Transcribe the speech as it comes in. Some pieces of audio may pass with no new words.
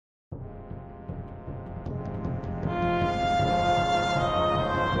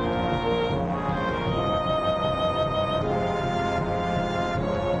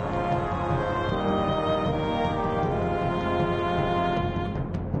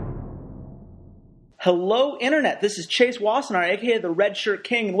Hello, Internet. This is Chase Wassenaar, a.k.a. the Red Shirt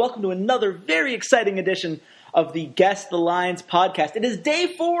King, and welcome to another very exciting edition of the Guess the Lines podcast. It is day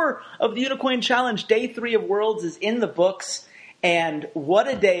 4 of the Unicoin Challenge. Day 3 of Worlds is in the books, and what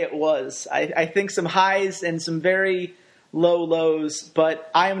a day it was. I think some highs and some very low lows, but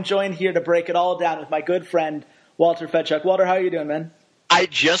I am joined here to break it all down with my good friend, Walter Fedchuk. Walter, how are you doing, man? I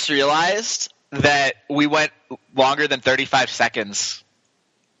just realized that we went longer than 35 seconds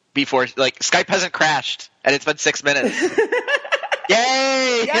before, Skype hasn't crashed, and it's been 6 minutes.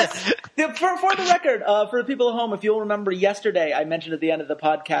 Yay! Yes! For the record, for the people at home, if you'll remember yesterday, I mentioned at the end of the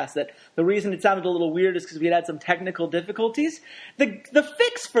podcast that the reason it sounded a little weird is because we had some technical difficulties. The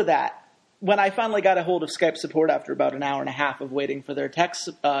fix for that, when I finally got a hold of Skype support after about an hour and a half of waiting for their text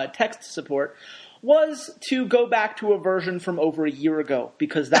support, was to go back to a version from over a year ago,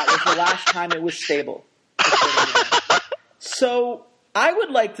 because that was the last time it was stable. So I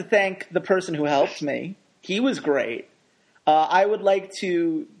would like to thank the person who helped me. He was great. I would like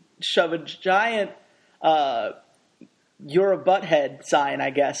to shove a giant "you're a butthead" sign, I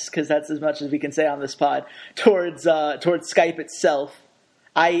guess, because that's as much as we can say on this pod, towards Skype itself.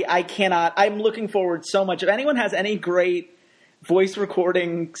 I'm looking forward so much. If anyone has any great voice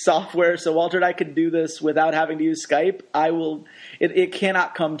recording software so Walter and I could do this without having to use Skype, I will. It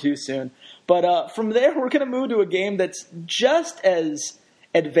cannot come too soon. But from there, we're going to move to a game that's just as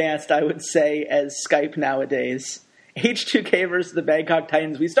advanced, I would say, as Skype nowadays. H2K versus the Bangkok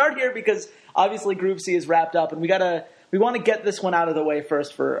Titans. We start here because obviously Group C is wrapped up, and we want to get this one out of the way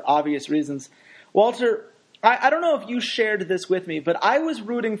first for obvious reasons. Walter, I don't know if you shared this with me, but I was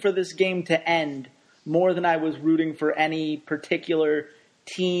rooting for this game to end more than I was rooting for any particular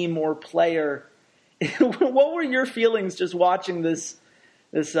team or player. What were your feelings just watching this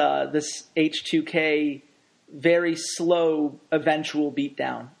H2K very slow eventual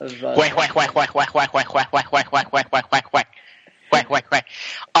beatdown of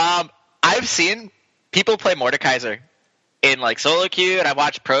I've seen people play Mordekaiser in solo queue, and I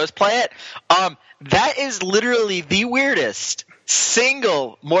watch pros play it. That is literally the weirdest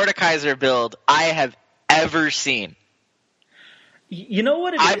single Mordekaiser build I have ever seen. You know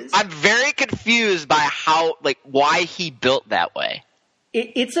what it is? I'm very confused by why he built that way.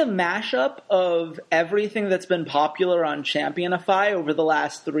 It's a mashup of everything that's been popular on Championify over the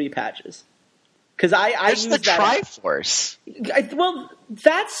last 3 patches. Because I use the Triforce. Well,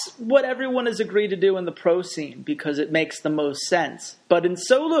 that's what everyone has agreed to do in the pro scene because it makes the most sense. But in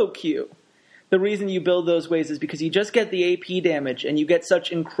solo queue, the reason you build those ways is because you just get the AP damage and you get such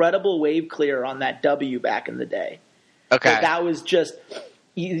incredible wave clear on that W back in the day. Okay. That was just...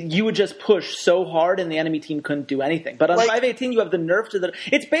 You would just push so hard and the enemy team couldn't do anything. But on 518, you have the nerf to the...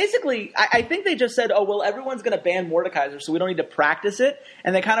 It's basically... I think they just said, oh, well, everyone's going to ban Mordekaiser, so we don't need to practice it.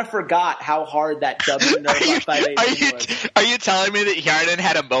 And they kind of forgot how hard that W nerf on 518 was. Are you telling me that Yarden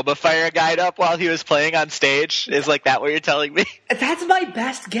had a MOBA Fire guide up while he was playing on stage? Is that what you're telling me? That's my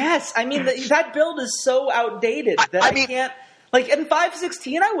best guess. I mean, that build is so outdated that I can't... in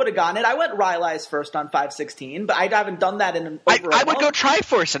 516, I would have gotten it. I went Rylai's first on 516, but I haven't done that in over a month. I would go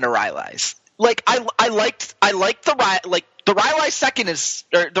Triforce into Rylai's. I liked the Rylai second is,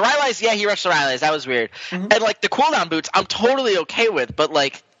 or the Rylai's, yeah, he rushed the Rylai's. That was weird. Mm-hmm. And the cooldown boots, I'm totally okay with, but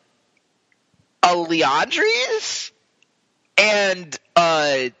a Liandry's and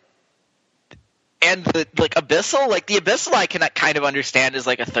the Abyssal, the Abyssal I can kind of understand as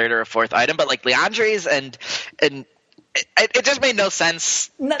a 3rd or a 4th item, but Liandry's and it just made no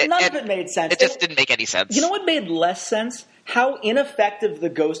sense. None of it made sense. It just didn't make any sense. You know what made less sense? How ineffective the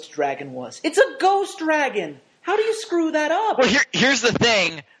Ghost Dragon was. It's a Ghost Dragon! How do you screw that up? Well, here's the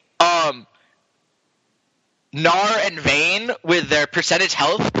thing. Gnar and Vayne, with their percentage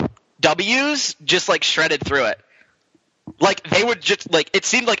health W's, just shredded through it. They would just it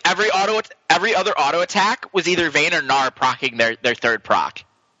seemed like every other auto attack was either Vayne or Gnar proccing their 3rd proc,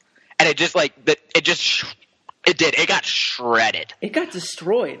 and it just It did. It got shredded. It got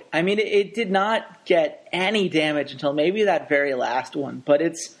destroyed. I mean, it did not get any damage until maybe that very last one. But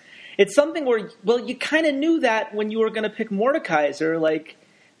it's something where, you kind of knew that when you were going to pick Mordekaiser.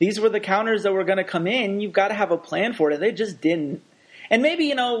 These were the counters that were going to come in. You've got to have a plan for it. And they just didn't. And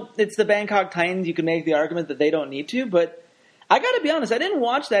maybe, it's the Bangkok Titans. You can make the argument that they don't need to. But I got to be honest. I didn't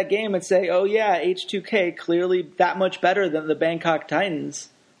watch that game and say, oh, yeah, H2K clearly that much better than the Bangkok Titans.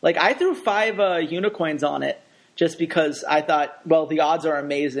 I threw 5 Unicoins on it. Just because I thought, well, the odds are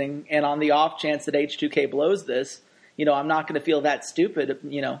amazing, and on the off chance that H2K blows this, I'm not going to feel that stupid.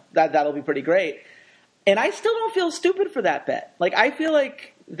 That'll be pretty great. And I still don't feel stupid for that bet. I feel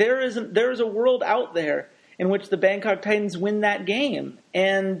like there is a world out there in which the Bangkok Titans win that game.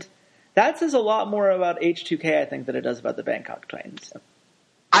 And That says a lot more about H2K, I think, than it does about the Bangkok Titans.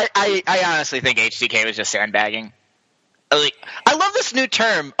 I honestly think H2K was just sandbagging. Like, I love this new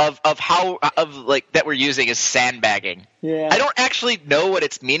term of that we're using is sandbagging. Yeah. I don't actually know what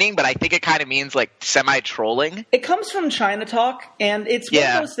it's meaning, but I think it kind of means like semi-trolling. It comes from China talk, and it's one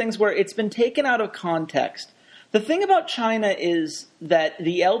of those things where it's been taken out of context. The thing about China is that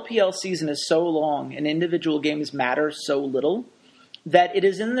the LPL season is so long and individual games matter so little that it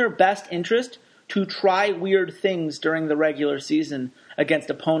is in their best interest to try weird things during the regular season against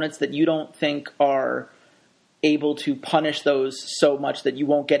opponents that you don't think are able to punish those so much that you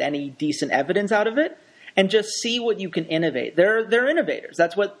won't get any decent evidence out of it, and just see what you can innovate. They're innovators.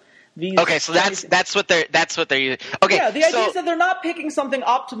 That's what these. Okay, so that's what they're using. Okay, yeah, the idea is that they're not picking something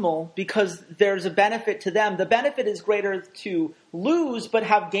optimal because there's a benefit to them. The benefit is greater to lose, but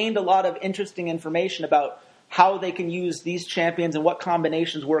have gained a lot of interesting information about how they can use these champions and what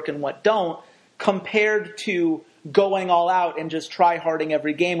combinations work and what don't, compared to going all out and just try-harding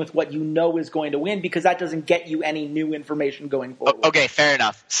every game with what you know is going to win, because that doesn't get you any new information going forward. Okay, fair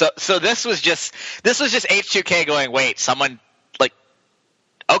enough. So this was just H2K going, wait, someone, like,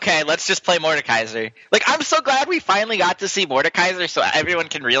 okay, let's just play Mordekaiser. Like, I'm so glad we finally got to see Mordekaiser so everyone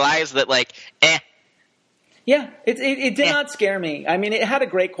can realize that, like, Yeah, it did not scare me. I mean, it had a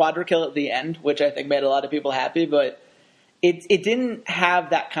great quadra kill at the end, which I think made a lot of people happy, but it didn't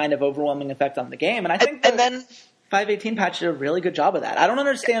have that kind of overwhelming effect on the game. And I think then 5.18 patch did a really good job of that. I don't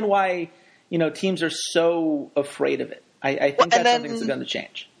understand why, teams are so afraid of it. I think that's something that's going to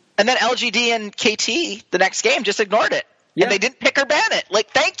change. And then LGD and KT, the next game, just ignored it. Yeah. And they didn't pick or ban it.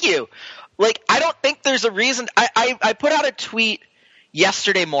 Like, thank you. Like, I don't think there's a reason. I put out a tweet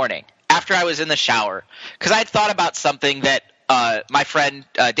yesterday morning after I was in the shower, because I had thought about something that my friend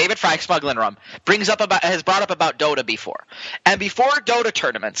David Fry Smugglin' Rum has brought up about Dota before. And before Dota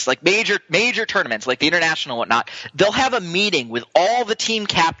tournaments, like major tournaments, like the international and whatnot, they'll have a meeting with all the team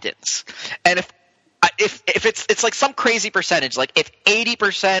captains. And if it's like some crazy percentage, like if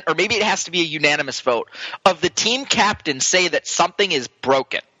 80%, or maybe it has to be a unanimous vote, of the team captains say that something is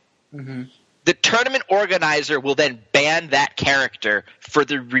broken, the tournament organizer will then ban that character for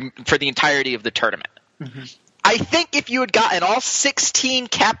the entirety of the tournament. I think if you had gotten all 16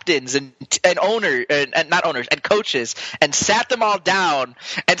 captains and owners and not owners and coaches and sat them all down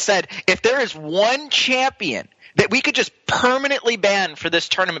and said, if there is one champion that we could just permanently ban for this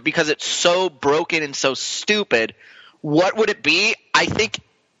tournament because it's so broken and so stupid, what would it be? I think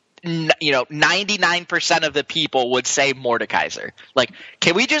 99% of the people would say Mordekaiser. Like,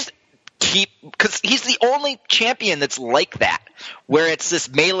 can we just because he's the only champion that's like that, where it's this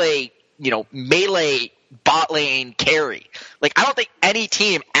melee bot lane carry. Like, I don't think any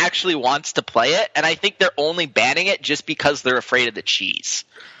team actually wants to play it, and I think they're only banning it just because they're afraid of the cheese.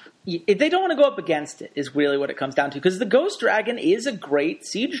 If they don't want to go up against it, is really what it comes down to. Because the Ghost Dragon is a great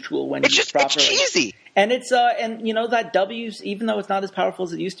siege tool when used properly. It's cheesy. And it's that W's, even though it's not as powerful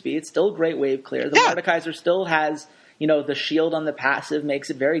as it used to be, it's still great wave clear. The Mordekaiser still has, the shield on the passive makes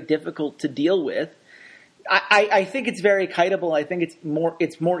it very difficult to deal with. I think it's very kiteable. I think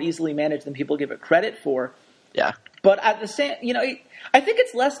it's more easily managed than people give it credit for. Yeah. But at the same, I think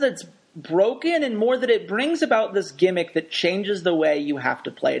it's less that it's broken and more that it brings about this gimmick that changes the way you have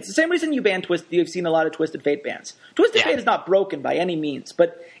to play. It's the same reason you've seen a lot of Twisted Fate bans. Twisted Fate is not broken by any means,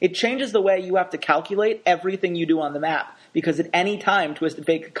 but it changes the way you have to calculate everything you do on the map, because at any time Twisted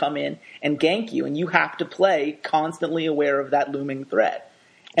Fate could come in and gank you, and you have to play constantly aware of that looming threat.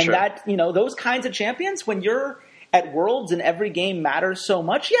 And that, those kinds of champions, when you're at Worlds and every game matters so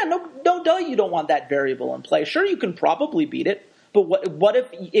much, no duh, you don't want that variable in play. Sure, you can probably beat it, but what if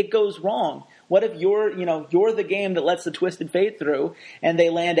it goes wrong? What if you're the game that lets the Twisted Fate through, and they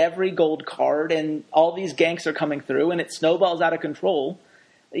land every gold card, and all these ganks are coming through, and it snowballs out of control?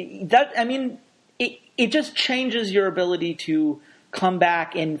 It just changes your ability to come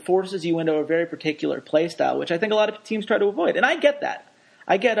back and forces you into a very particular play style, which I think a lot of teams try to avoid. And I get that.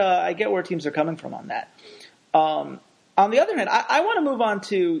 I get where teams are coming from on that. On the other hand, I want to move on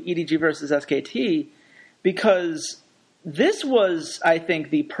to EDG versus SKT, because this was, I think,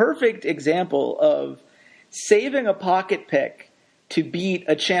 the perfect example of saving a pocket pick to beat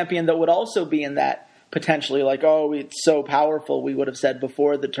a champion that would also be in that potentially, like, oh, it's so powerful, we would have said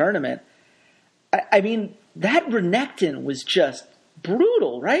before the tournament. I mean, that Renekton was just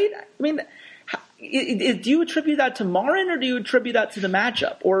brutal, right? I mean, do you attribute that to Marin, or do you attribute that to the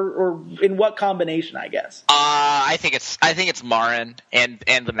matchup, or in what combination? I guess. I think it's Marin and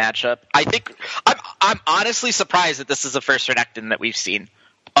the matchup. I'm honestly surprised that this is the first Renekton that we've seen.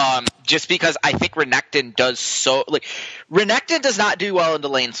 Just because I think Renekton Renekton does not do well in the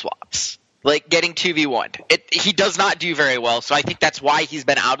lane swaps. Like, getting 2v1. He does not do very well, so I think that's why he's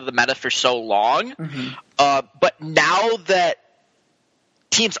been out of the meta for so long. Mm-hmm. But now that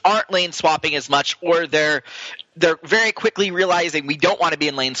teams aren't lane swapping as much, or they're very quickly realizing we don't want to be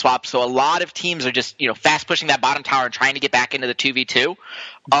in lane swap, so a lot of teams are just, fast pushing that bottom tower and trying to get back into the 2v2.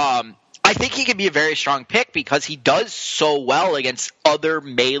 I think he can be a very strong pick because he does so well against other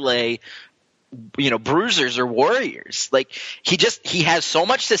melee, bruisers or warriors. Like, he has so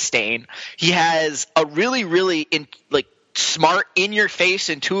much sustain. He has a really, really smart, in your face,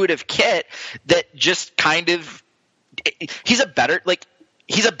 intuitive kit that just kind of, he's a better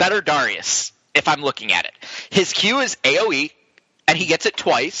Darius if I'm looking at it. His Q is AoE and he gets it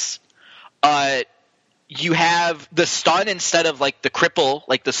twice. You have the stun instead of the cripple,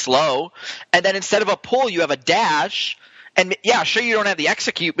 the slow, and then instead of a pull, you have a dash. And yeah, sure, you don't have the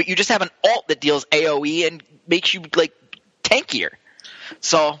execute, but you just have an ult that deals AoE and makes you tankier.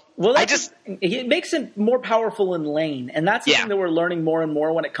 So it makes it more powerful in lane, and that's something that we're learning more and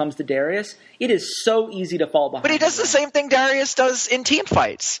more when it comes to Darius. It is so easy to fall behind. But he does the same thing Darius does in team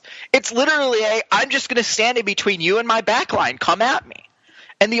fights. It's literally I'm just going to stand in between you and my backline. Come at me.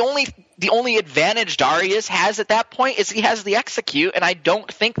 And the only advantage Darius has at that point is he has the execute, and I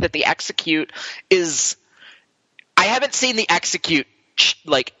don't think that the execute is. I haven't seen the execute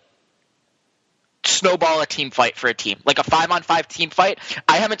snowball a team fight for a team, like a 5-on-5 team fight.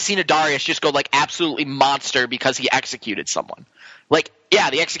 I haven't seen a Darius just go absolutely monster because he executed someone. The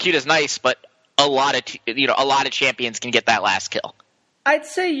execute is nice, but a lot of champions can get that last kill. I'd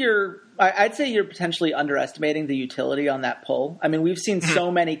say you're potentially underestimating the utility on that pull. I mean, we've seen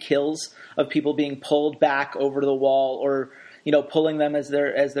so many kills of people being pulled back over the wall, or pulling them as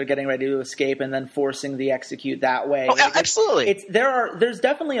they're getting ready to escape, and then forcing the execute that way. Oh, absolutely. There's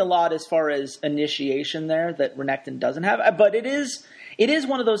definitely a lot as far as initiation there that Renekton doesn't have, but it is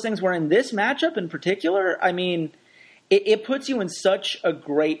one of those things where in this matchup in particular, I mean, it puts you in such a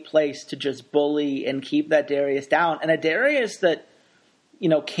great place to just bully and keep that Darius down, and a Darius that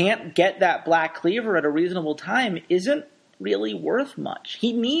can't get that Black Cleaver at a reasonable time isn't really worth much.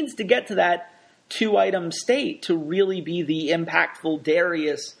 He needs to get to that 2-item state to really be the impactful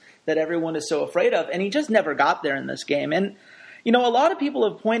Darius that everyone is so afraid of, and he just never got there in this game. And, a lot of people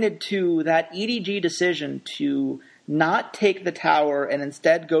have pointed to that EDG decision to not take the tower and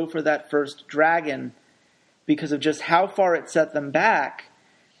instead go for that first dragon because of just how far it set them back.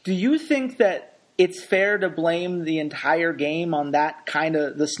 Do you think that it's fair to blame the entire game on that kind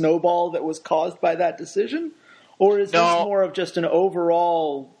of the snowball that was caused by that decision? Or is this more of just an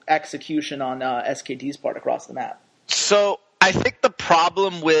overall execution on SKT's part across the map? So I think the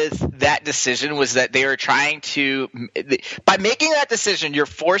problem with that decision was that they were trying to – by making that decision, you're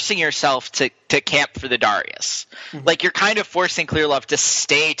forcing yourself to camp for the Darius. Mm-hmm. You're kind of forcing Clearlove to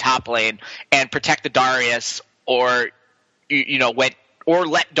stay top lane and protect the Darius, or or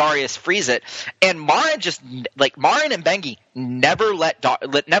let Darius freeze it. And Marin Marin and Bengi never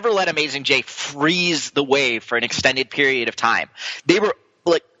let Amazing J freeze the wave for an extended period of time. They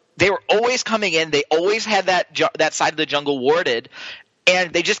were always coming in. They always had that side of the jungle warded,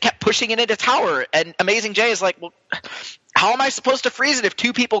 and they just kept pushing it into tower. And Amazing J is like, well, how am I supposed to freeze it if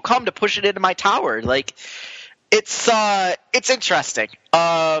 2 people come to push it into my tower? It's interesting.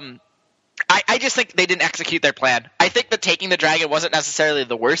 I just think they didn't execute their plan. I think that taking the dragon wasn't necessarily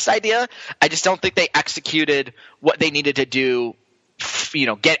the worst idea. I just don't think they executed what they needed to do,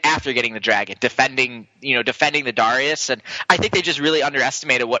 after getting the dragon, defending the Darius. And I think they just really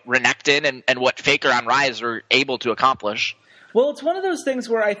underestimated what Renekton and what Faker on Ryze were able to accomplish. Well, it's one of those things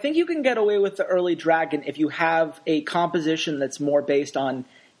where I think you can get away with the early dragon if you have a composition that's more based on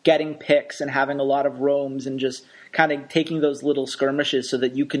getting picks and having a lot of roams and just kind of taking those little skirmishes so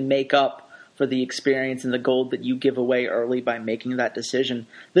that you can make up for the experience and the gold that you give away early by making that decision.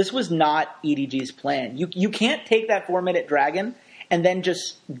 This was not EDG's plan. You can't take that 4-minute dragon and then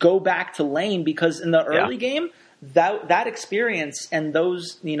just go back to lane, because in the early game, that experience and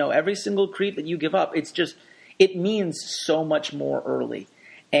those, every single creep that you give up, it means so much more early.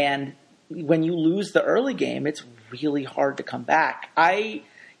 And when you lose the early game, it's really hard to come back. I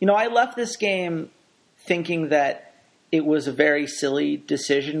left this game thinking that it was a very silly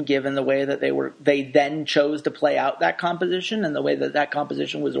decision given the way that they then chose to play out that composition and the way that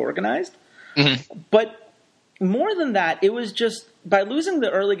composition was organized. Mm-hmm. But more than that, it was just by losing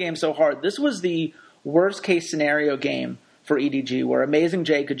the early game so hard, this was the worst case scenario game for EDG, where Amazing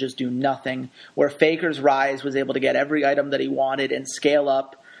J could just do nothing, where Faker's Ryze was able to get every item that he wanted and scale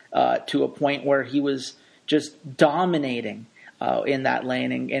up to a point where he was just dominating. in that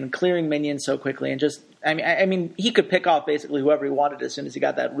lane and clearing minions so quickly. And just, I mean, he could pick off basically whoever he wanted as soon as he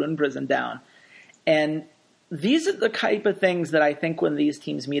got that rune prison down. And these are the type of things that I think when these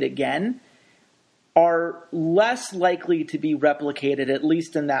teams meet again are less likely to be replicated, at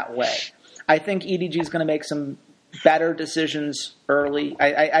least in that way. I think EDG is going to make some better decisions early.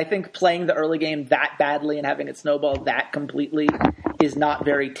 I think playing the early game that badly and having it snowball that completely is not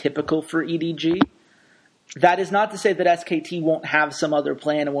very typical for EDG. That is not to say that SKT won't have some other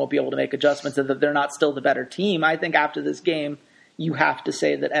plan and won't be able to make adjustments and that they're not still the better team. I think after this game, you have to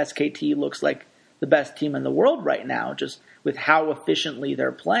say that SKT looks like the best team in the world right now, just with how efficiently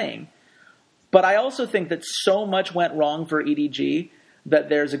they're playing. But I also think that so much went wrong for EDG that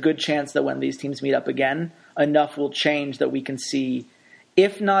there's a good chance that when these teams meet up again, enough will change that we can see,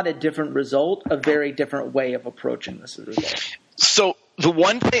 if not a different result, a very different way of approaching this result. So the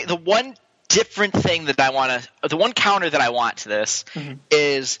one different thing that I want to, the one counter that I want to this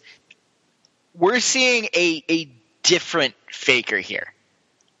is we're seeing a different Faker here.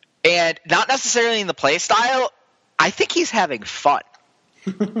 And not necessarily in the play style, I think he's having fun.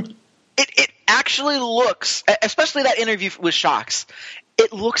 It actually looks, especially that interview with Shox,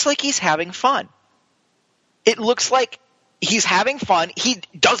 it looks like he's having fun. It looks like he's having fun. He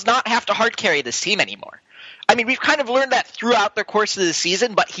does not have to hard carry this team anymore. I mean, we've kind of learned that throughout the course of the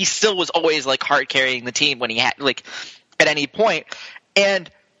season, but he still was always like hard carrying the team when he had, like, at any point. And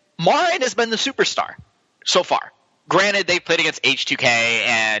Marin has been the superstar so far. Granted, they played against H2K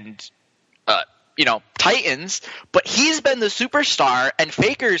and, Titans, but he's been the superstar, and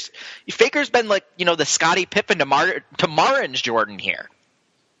Faker's been like, the Scottie Pippen to Marin's Jordan here.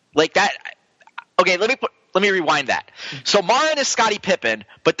 Like that. Okay, let me rewind that. So Marin is Scottie Pippen,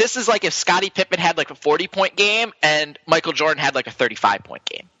 but this is like if Scottie Pippen had like a 40-point game and Michael Jordan had like a 35-point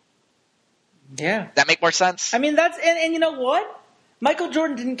game. Yeah. That make more sense? I mean, and you know what? Michael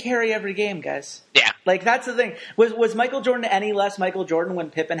Jordan didn't carry every game, guys. Yeah. Like, that's the thing. Was Michael Jordan any less Michael Jordan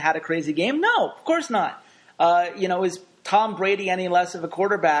when Pippen had a crazy game? No, of course not. Is Tom Brady any less of a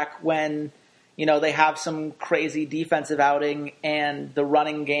quarterback when, they have some crazy defensive outing and the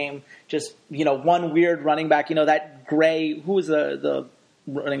running game just, one weird running back, that Gray, who was the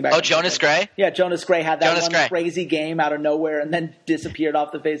running back? Oh, Jonas Gray? Yeah, Jonas Gray had that crazy game out of nowhere and then disappeared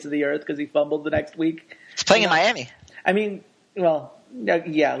off the face of the earth because he fumbled the next week. He's playing in Miami. I mean, well,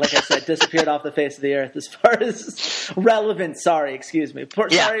 yeah, like I said, disappeared off the face of the earth as far as relevant. Sorry, excuse me. Poor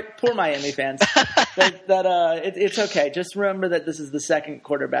Miami fans. It's okay. Just remember that this is the second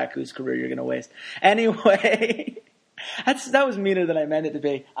quarterback whose career you're going to waste. Anyway, that was meaner than I meant it to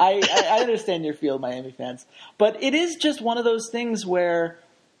be. I understand your field, Miami fans. But it is just one of those things where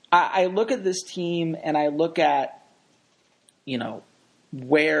I look at this team and I look at, how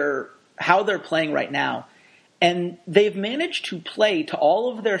they're playing right now. And they've managed to play to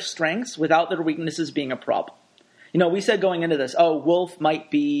all of their strengths without their weaknesses being a problem. We said going into this, Wolf might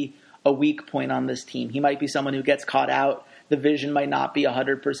be a weak point on this team. He might be someone who gets caught out. The vision might not be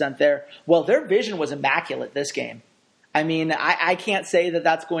 100% there. Well, their vision was immaculate this game. I mean, I can't say that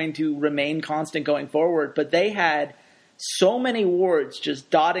that's going to remain constant going forward, but they had so many wards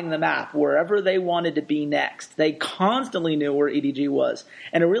just dotting the map wherever they wanted to be next. They constantly knew where EDG was.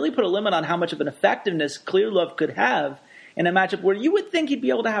 And it really put a limit on how much of an effectiveness Clearlove could have in a matchup where you would think he'd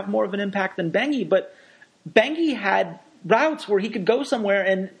be able to have more of an impact than Bengi, but Bengi had routes where he could go somewhere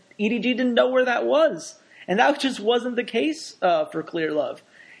and EDG didn't know where that was. And that just wasn't the case for Clearlove.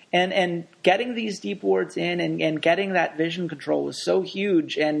 And getting these deep wards in and getting that vision control was so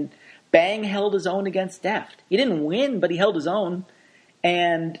huge. And Bang held his own against Deft. He didn't win, but he held his own.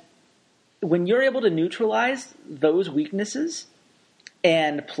 And when you're able to neutralize those weaknesses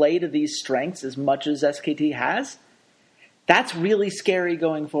and play to these strengths as much as SKT has, that's really scary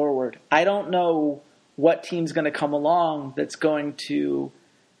going forward. I don't know what team's going to come along that's going to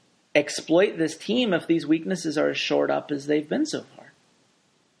exploit this team if these weaknesses are as shored up as they've been so far.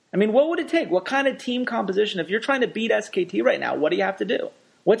 I mean, what would it take? What kind of team composition? If you're trying to beat SKT right now, what do you have to do?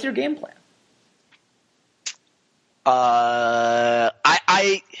 What's your game plan?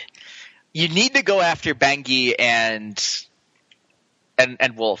 You need to go after Bengi and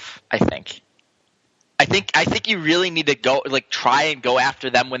Wolf, I think. I think you really need to try and go after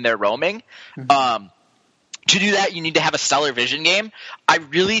them when they're roaming. Mm-hmm. To do that, you need to have a stellar vision game. I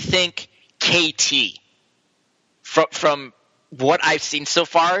really think KT, from what I've seen so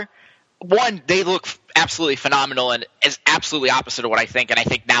far, one, they look absolutely phenomenal and is absolutely opposite of what I think. And I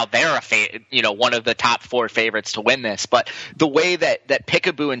think now they're one of the top 4 favorites to win this. But the way that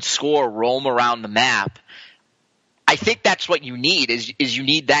Peekaboo and Score roam around the map, I think that's what you need is you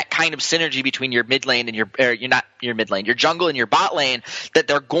need that kind of synergy between your mid lane and your jungle and your bot lane, that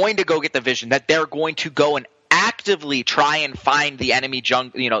they're going to go get the vision, that they're going to go and actively try and find the enemy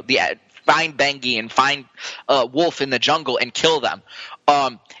jungle, find Bengi and find Wolf in the jungle and kill them.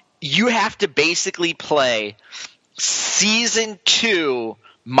 You have to basically play Season 2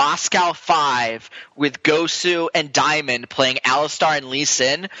 Moscow 5 with Gosu and Diamond playing Alistar and Lee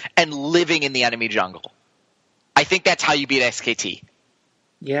Sin and living in the enemy jungle. I think that's how you beat SKT.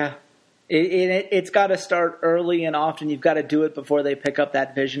 Yeah. It's got to start early and often. You've got to do it before they pick up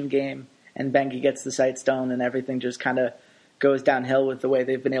that vision game and Bengi gets the sight stone and everything just kind of goes downhill with the way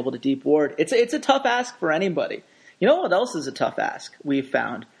they've been able to deep ward. It's a tough ask for anybody. You know what else is a tough ask we've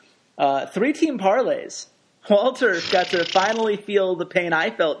found? 3-team parlays. Walter got to finally feel the pain I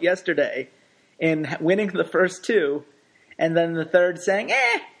felt yesterday in winning the first 2, and then the third saying,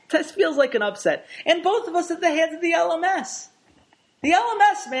 this feels like an upset. And both of us at the hands of the LMS. The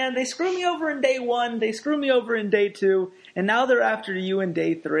LMS, man, they screw me over in day 1, they screw me over in day 2, and now they're after you in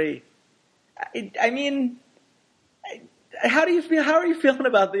day 3. I mean, how do you feel? How are you feeling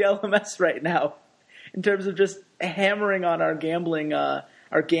about the LMS right now in terms of just hammering on our gambling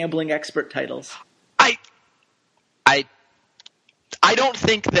expert titles? I don't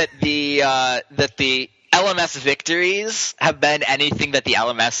think that the LMS victories have been anything that the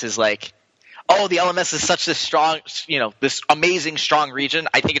LMS is like, oh, the LMS is such this strong, this amazing strong region.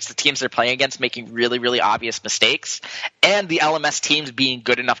 I think it's the teams they're playing against making really, really obvious mistakes, and the LMS teams being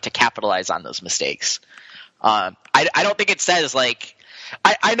good enough to capitalize on those mistakes. I don't think it says like,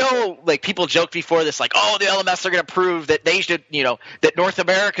 I know like people joked before this like, oh, the LMS are going to prove that they should, that North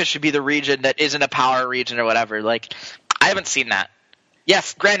America should be the region that isn't a power region or whatever. Like, I haven't seen that.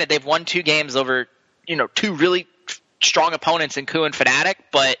 Yes, granted, they've won 2 games over, 2 really strong opponents in KOO and Fnatic,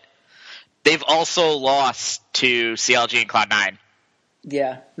 but they've also lost to CLG and Cloud9.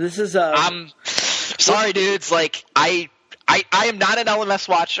 Yeah, this is I'm sorry, dudes. Like, I am not an LMS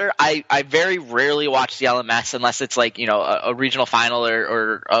watcher. I very rarely watch the LMS unless it's like, a regional final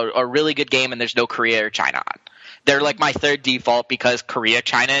or a really good game and there's no Korea or China on. They're like my third default because Korea,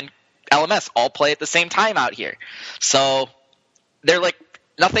 China, and LMS all play at the same time out here. So they're like,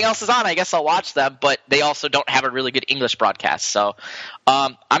 nothing else is on, I guess I'll watch them, but they also don't have a really good English broadcast. So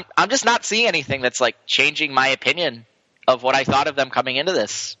I'm just not seeing anything that's like changing my opinion of what I thought of them coming into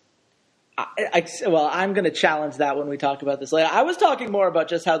this. Well, I'm going to challenge that when we talk about this later. I was talking more about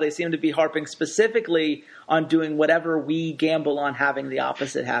just how they seem to be harping specifically on doing whatever we gamble on having the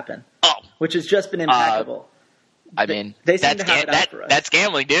opposite happen, which has just been impeccable. I mean, they seem to have it out for us. That's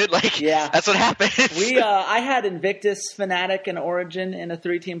gambling, dude. Like, yeah, that's what happens. I had Invictus, Fnatic, and Origin in a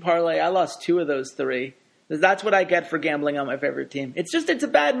 3-team parlay. I lost 2 of those 3. That's what I get for gambling on my favorite team. It's a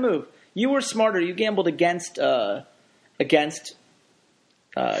bad move. You were smarter. You gambled against TSM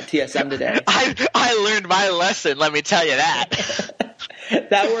today. I learned my lesson. Let me tell you that.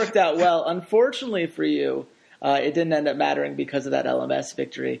 That worked out well. Unfortunately for you, it didn't end up mattering because of that LMS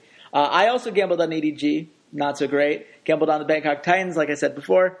victory. I also gambled on EDG. Not so great. Gambled on the Bangkok Titans, like I said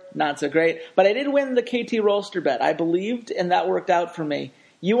before, not so great. But I did win the KT Rolster bet. I believed, and that worked out for me.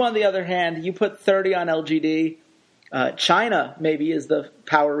 You, on the other hand, you put 30 on LGD. China, maybe, is the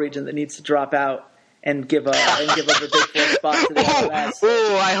power region that needs to drop out and give up a big 4 spot to the LMS.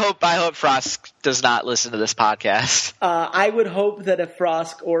 Ooh, I hope Frost does not listen to this podcast. I would hope that if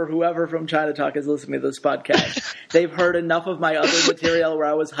Frost or whoever from China Talk is listening to this podcast, they've heard enough of my other material where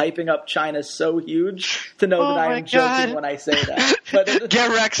I was hyping up China so huge to know that I am joking when I say that. But get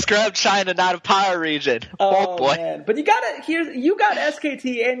Rex Scrub, China, not a power region. Oh boy! Man. But you got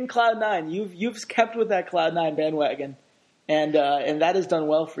SKT and Cloud9. You've kept with that Cloud9 bandwagon, and that has done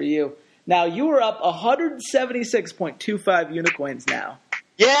well for you. Now, you are up 176.25 Unicoins now.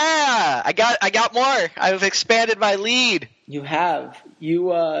 Yeah, I got more. I've expanded my lead. You have.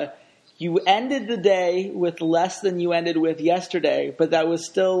 You ended the day with less than you ended with yesterday, but that was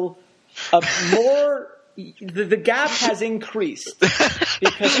still more. The gap has increased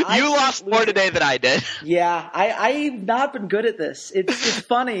because you lost more today than I did. Yeah, I've not been good at this. It's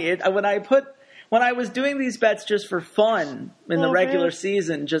funny. When I was doing these bets just for fun in the regular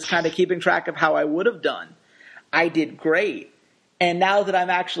season, just kind of keeping track of how I would have done, I did great. And now that I'm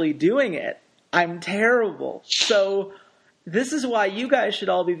actually doing it, I'm terrible. So this is why you guys should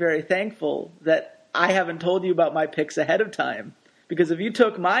all be very thankful that I haven't told you about my picks ahead of time. Because if you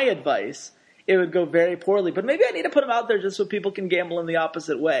took my advice, it would go very poorly. But maybe I need to put them out there just so people can gamble in the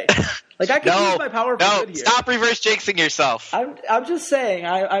opposite way. Like, I can use my power for good here. Stop reverse jinxing yourself. I'm just saying,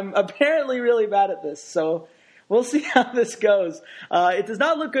 I'm apparently really bad at this. So We'll see how this goes. It does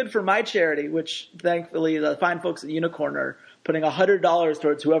not look good for my charity, which thankfully the fine folks at Unicorn are putting $100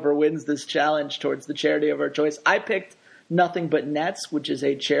 towards whoever wins this challenge towards the charity of our choice. I picked Nothing But Nets, which is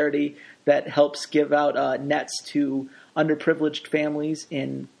a charity that helps give out nets to underprivileged families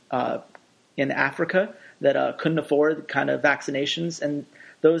in Africa that couldn't afford kind of vaccinations. And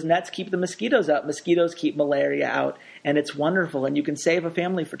those nets keep the mosquitoes out. Mosquitoes keep malaria out. And it's wonderful. And you can save a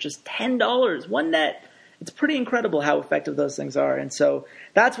family for just $10, one net. It's pretty incredible how effective those things are. And so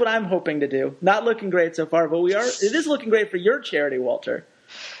that's what I'm hoping to do. Not looking great so far, but it is looking great for your charity, Walter.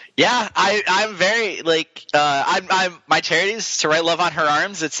 Yeah, I'm very my charity is To Write Love on Her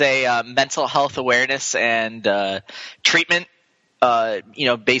Arms. It's a mental health awareness and treatment.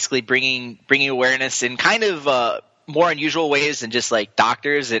 Basically bringing awareness in kind of more unusual ways than just like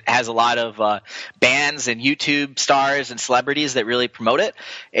doctors. It has a lot of bands and YouTube stars and celebrities that really promote it.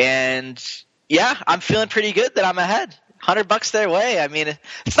 And yeah, I'm feeling pretty good that I'm ahead. $100 their way. I mean,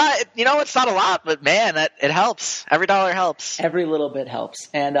 it's not a lot, but man, it helps. Every dollar helps. Every little bit helps.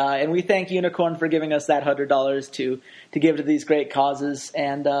 And we thank Unicorn for giving us that $100 to give to these great causes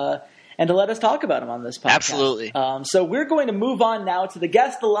and to let us talk about them on this podcast. Absolutely. So we're going to move on now to the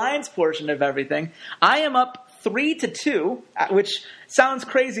Guess the Lines portion of everything. I am up 3-2, which sounds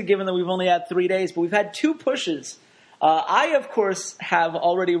crazy given that we've only had 3 days, but we've had 2 pushes. I, of course, have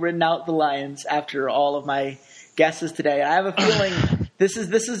already written out the lines after all of my guesses today. I have a feeling this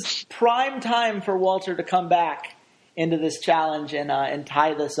is prime time for Walter to come back into this challenge and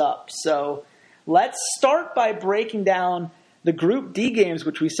tie this up. So let's start by breaking down the Group D games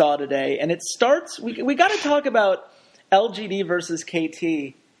which we saw today. And it starts, we got to talk about LGD versus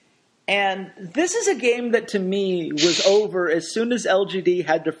KT. And this is a game that to me was over as soon as LGD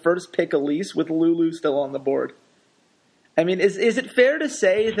had to first pick Elise with Lulu still on the board. I mean, is it fair to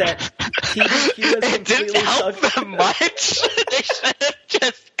say that TBQ has completely sucked them much? They should have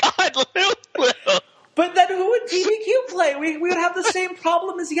just gone Lulu. But then who would TBQ play? We would have the same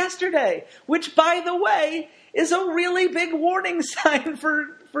problem as yesterday, which, by the way, is a really big warning sign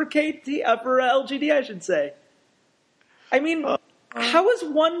for LGD, I should say. I mean, how is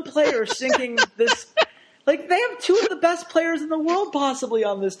one player sinking this? Like, they have 2 of the best players in the world possibly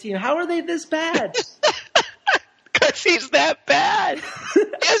on this team. How are they this bad? Because he's that bad. He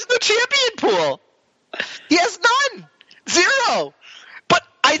has no champion pool. He has none. 0. But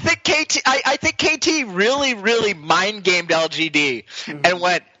I think KT really, really mind gamed LGD and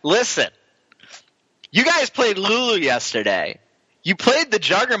went, listen, you guys played Lulu yesterday. You played the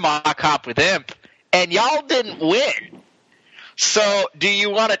Juggernaut comp with Imp, and y'all didn't win. So do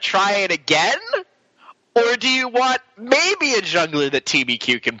you want to try it again? Or do you want maybe a jungler that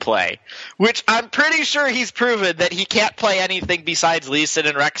TBQ can play? Which I'm pretty sure he's proven that he can't play anything besides Lee Sin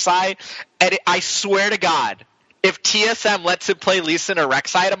and Rek'Sai. And I swear to God, if TSM lets him play Lee Sin or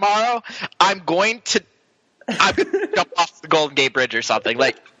Rek'Sai tomorrow, I'm going to jump off the Golden Gate Bridge or something.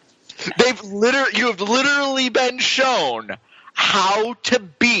 Like, you have literally been shown how to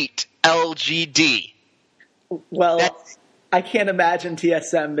beat LGD. Well, I can't imagine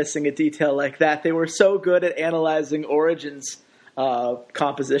TSM missing a detail like that. They were so good at analyzing Origin's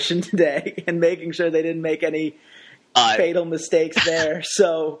composition today and making sure they didn't make any fatal mistakes there.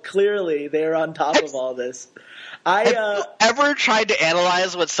 So clearly they're on top of all this. Have you ever tried to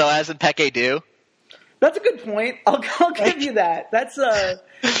analyze what Soaz and Peke do? That's a good point. I'll give you that. That's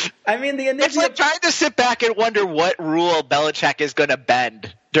it's like trying to sit back and wonder what rule Belichick is going to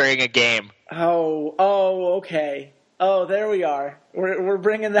bend during a game. Oh, okay. Oh, there we are. We're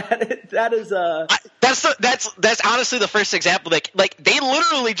bringing that. That is that's honestly the first example. Like they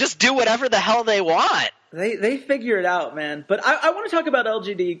literally just do whatever the hell they want. They figure it out, man. But I want to talk about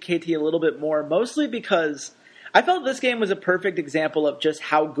LGD KT a little bit more, mostly because I felt this game was a perfect example of just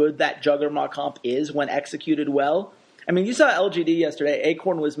how good that Juggernaut comp is when executed well. I mean, you saw LGD yesterday.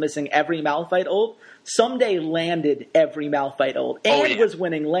 Acorn was missing every Malphite ult. Someday landed every Malphite ult and was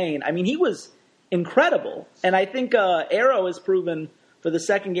winning lane. I mean, he was incredible. And I think Arrow has proven for the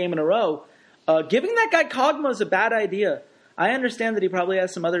second game in a row, giving that guy Kog'Maw is a bad idea. I understand that he probably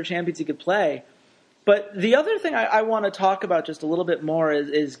has some other champions he could play. But the other thing I want to talk about just a little bit more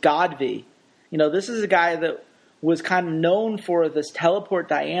is Godv. You know, this is a guy that was kind of known for this teleport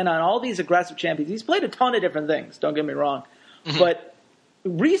Diana and all these aggressive champions. He's played a ton of different things, don't get me wrong. Mm-hmm. But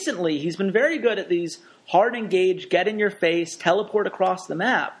recently, he's been very good at these hard engage, get in your face, teleport across the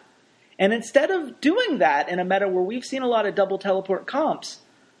map. And instead of doing that in a meta where we've seen a lot of double teleport comps,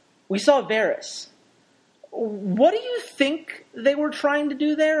 we saw Varus. What do you think they were trying to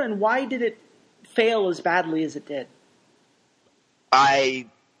do there, and why did it fail as badly as it did? I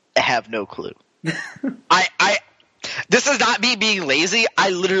have no clue. This is not me being lazy. I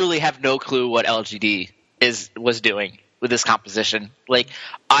literally have no clue what LGD was doing with this composition. Like,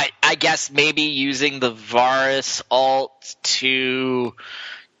 I guess maybe using the Varus ult to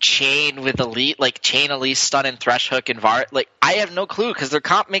chain with Elite, like chain Elite, stun and Thresh Hook and Varus. Like, I have no clue because their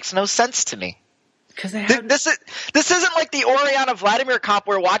comp makes no sense to me. Because they have this isn't like the Orianna Vladimir comp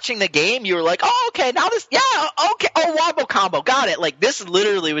where watching the game you were like, oh, okay, now this, yeah, okay, oh, wombo combo, got it. Like, this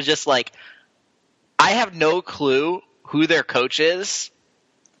literally was just like, I have no clue who their coach is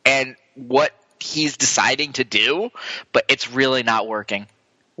and what he's deciding to do, but it's really not working.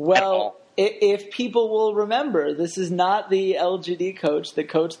 Well, if people will remember, this is not the LGD coach that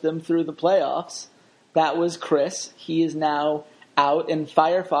coached them through the playoffs. That was Chris. He is now out, and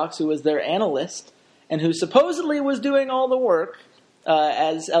Firefox, who was their analyst, and who supposedly was doing all the work,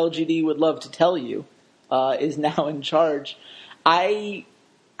 as LGD would love to tell you, is now in charge. I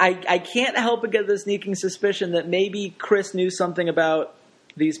can't help but get the sneaking suspicion that maybe Chris knew something about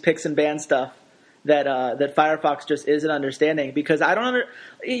these picks and ban stuff that Firefox just isn't understanding. Because I don't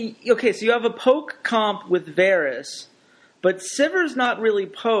okay, so you have a poke comp with Varus, but Sivir's not really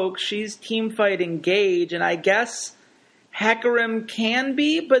poke. She's team fighting Gage, and I guess Hecarim can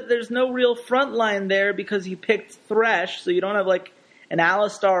be, but there's no real front line there because you picked Thresh, so you don't have like an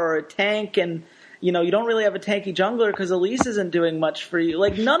Alistar or a tank, and you don't really have a tanky jungler because Elise isn't doing much for you.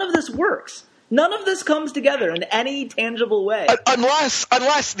 Like, none of this works. None of this comes together in any tangible way. Unless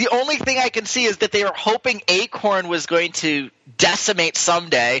the only thing I can see is that they were hoping Acorn was going to decimate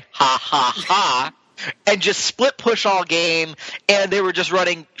someday, ha ha ha, and just split push all game, and they were just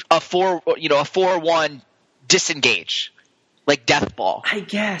running a 4-1 disengage. Like death ball. I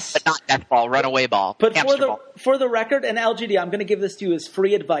guess. But not death ball, runaway ball. But for the record, and LGD, I'm going to give this to you as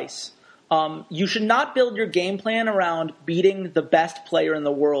free advice. You should not build your game plan around beating the best player in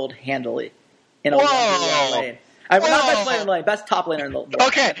the world handily in a 1v1 lane. Not best player in the lane, best top laner in the world.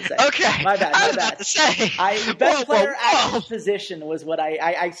 Okay. My bad. I was about to say. Best player at his position was what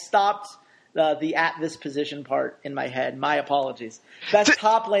I stopped the at this position part in my head. My apologies. Best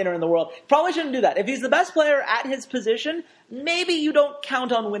top laner in the world. Probably shouldn't do that. If he's the best player at his position, maybe you don't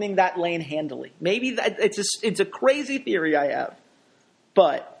count on winning that lane handily. Maybe it's a crazy theory I have.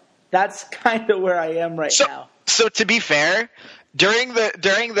 But that's kind of where I am now. So to be fair, during the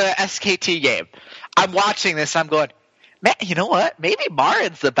SKT game, I'm watching this. I'm going, man, you know what? Maybe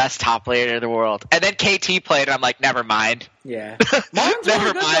Marin's the best top laner in the world. And then KT played, and I'm like, never mind. Yeah, Marin's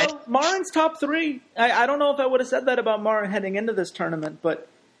never mind. Though. Marin's top 3. I don't know if I would have said that about Marin heading into this tournament, but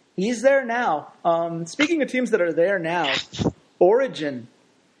he's there now. Speaking of teams that are there now, Origin.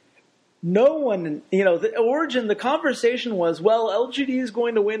 No one, the Origin, the conversation was, well, LGD is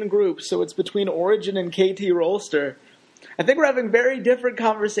going to win groups, so it's between Origin and KT Rolster. I think we're having very different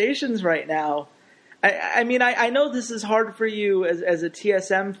conversations right now. I mean, I know this is hard for you as a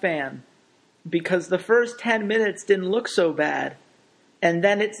TSM fan, because the first 10 minutes didn't look so bad, and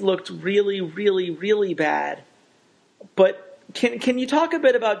then it's looked really, really, really bad. But can you talk a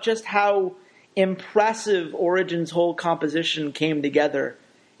bit about just how impressive Origin's whole composition came together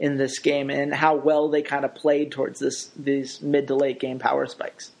in this game, and how well they kind of played towards these mid to late game power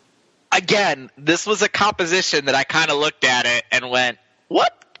spikes? Again, this was a composition that I kind of looked at it and went,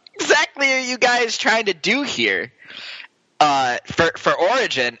 what exactly are you guys trying to do here for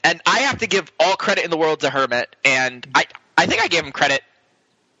Origin? And I have to give all credit in the world to Hermit, and I think I gave him credit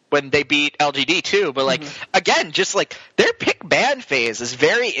when they beat LGD too, but again, just like their pick ban phase is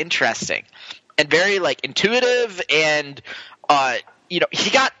very interesting and very like intuitive, and he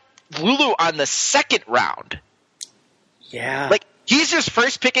got Lulu on the second round. Yeah. Like, he's just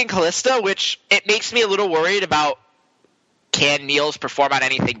first picking Kalista, which it makes me a little worried about, can Niels perform on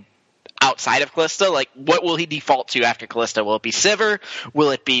anything outside of Kalista? Like, what will he default to after Kalista? Will it be Sivir?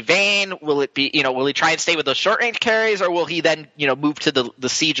 Will it be Vayne? Will it be, will he try and stay with those short range carries, or will he then, move to the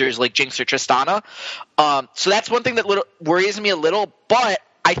siegers like Jinx or Tristana? So that's one thing that worries me a little, but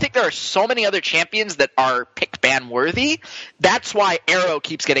I think there are so many other champions that are pick ban worthy. That's why Arrow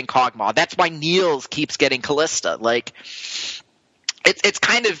keeps getting Kog'Maw. That's why Niels keeps getting Kalista. Like, it's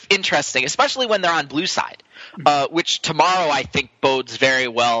kind of interesting, especially when they're on blue side, which tomorrow I think bodes very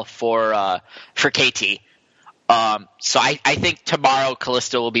well for KT. So I think tomorrow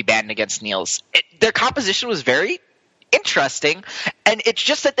Kalista will be banned against Niels. Their composition was very interesting, and it's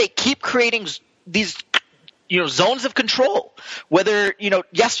just that they keep creating these zones of control. Whether,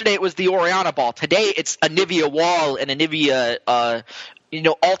 yesterday it was the Orianna ball. Today it's a Nivea wall and a Nivea,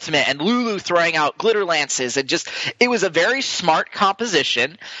 ultimate, and Lulu throwing out glitter lances, and just, it was a very smart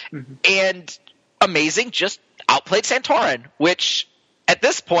composition, and amazing, just outplayed Santorin, which at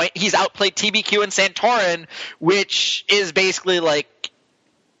this point, he's outplayed TBQ and Santorin, which is basically like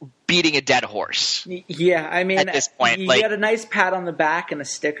beating a dead horse. Yeah, I mean, at this point, you like, get a nice pat on the back and a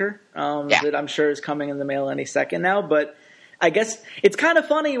sticker that I'm sure is coming in the mail any second now. But I guess it's kind of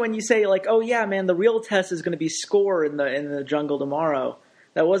funny when you say, like, oh, yeah, man, the real test is going to be score in the jungle tomorrow.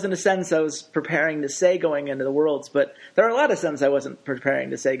 That wasn't a sentence I was preparing to say going into the Worlds, but there are a lot of sentences I wasn't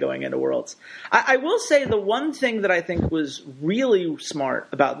preparing to say going into Worlds. I will say the one thing that I think was really smart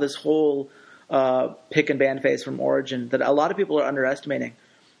about this whole pick and ban phase from Origin that a lot of people are underestimating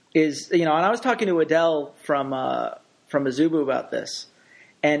is, and I was talking to Adele from Azubu about this,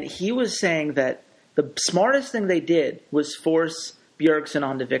 and he was saying that the smartest thing they did was force Bjergsen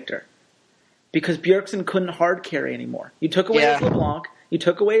onto Victor, because Bjergsen couldn't hard carry anymore. You took away his LeBlanc, you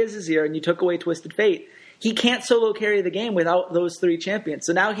took away his Azir, and you took away Twisted Fate. He can't solo carry the game without those three champions.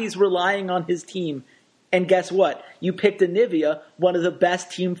 So now he's relying on his team. And guess what? You picked Anivia, one of the best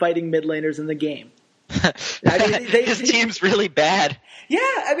team fighting mid laners in the game. I mean, his team's really bad. Yeah,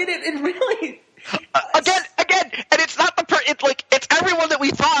 I mean, it really. Again, and it's not it's everyone that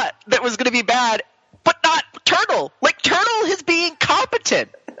we thought that was going to be bad, but not Turtle. Like, Turtle is being competent.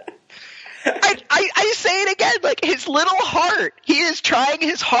 I say it again, like, his little heart, he is trying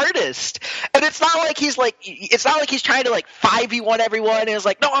his hardest, and it's not like he's trying to like 5v1 everyone and is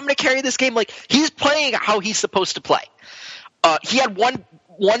like, no, I'm going to carry this game. Like, he's playing how he's supposed to play. He had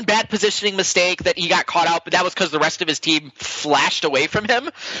one bad positioning mistake that he got caught out, but that was because the rest of his team flashed away from him,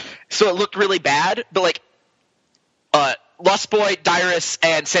 so it looked really bad. But like, Lustboy, Dyrus,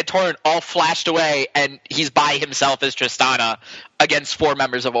 and Santorin all flashed away, and he's by himself as Tristana against 4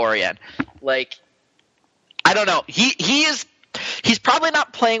 members of Orion. Like, I don't know. He's probably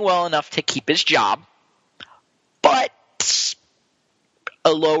not playing well enough to keep his job, but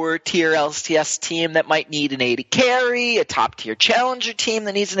a lower tier LCS team that might need an 80 carry, a top tier challenger team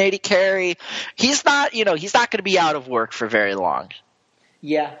that needs an 80 carry, he's not going to be out of work for very long.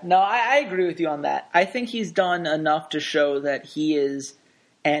 Yeah, no, I agree with you on that. I think he's done enough to show that he is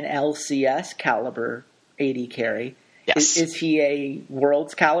an LCS caliber 80 carry. Yes. Is he a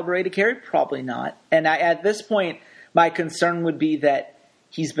Worlds caliber 80 carry? Probably not. And at this point, my concern would be that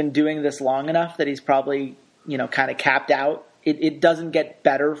he's been doing this long enough that he's probably, kind of capped out. It doesn't get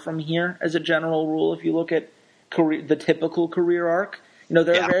better from here as a general rule if you look at the typical career arc.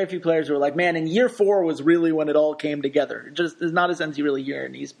 There are very few players who are like, man, in year 4 was really when it all came together. It just is not a sense you really hear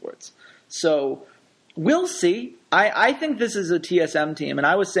in esports. So we'll see. I think this is a TSM team, and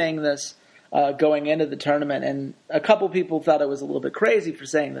I was saying this going into the tournament, and a couple people thought I was a little bit crazy for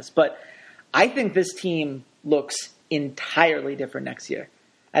saying this, but I think this team looks entirely different next year.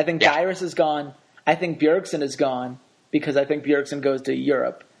 I think Dyrus is gone. I think Bjergsen is gone because I think Bjergsen goes to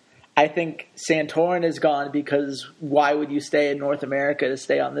Europe. I think Santorin is gone because why would you stay in North America to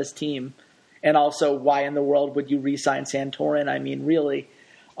stay on this team? And also, why in the world would you re-sign Santorin? I mean, really.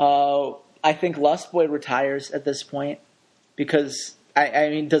 I think Lustboy retires at this point because, I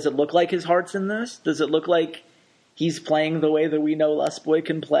mean, does it look like his heart's in this? Does it look like he's playing the way that we know Lustboy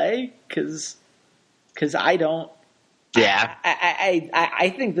can play? Because I don't. Yeah.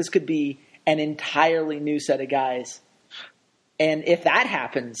 I think this could be an entirely new set of guys. And if that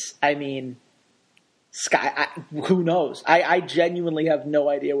happens, I mean, who knows? I genuinely have no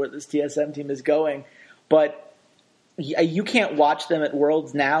idea where this TSM team is going. But you can't watch them at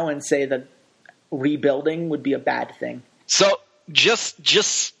Worlds now and say that rebuilding would be a bad thing. So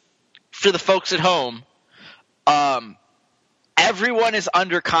just for the folks at home, everyone is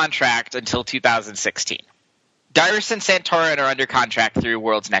under contract until 2016. Dyrus and Santorin are under contract through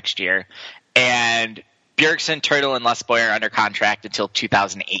Worlds next year, and Bjergsen, Turtle, and Lustboy are under contract until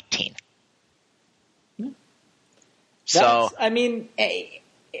 2018. So, I mean,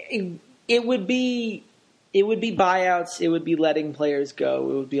 it would be buyouts. It would be letting players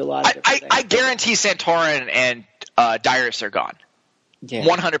go. It would be a lot of different things. I guarantee Santorin and Dyrus are gone. Yeah.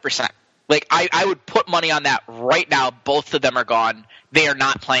 100%. Like, I would put money on that right now. Both of them are gone. They are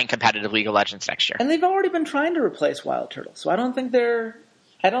not playing competitive League of Legends next year. And they've already been trying to replace Wild Turtle. So I don't think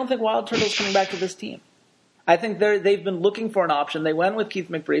Wild Turtle's coming back to this team. I think they've been looking for an option. They went with Keith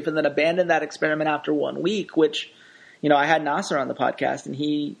McBrief and then abandoned that experiment after 1 week, which, I had Nasser on the podcast, and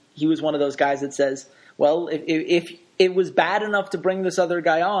he was one of those guys that says, well, if it was bad enough to bring this other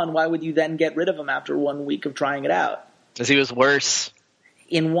guy on, why would you then get rid of him after 1 week of trying it out? Because he was worse.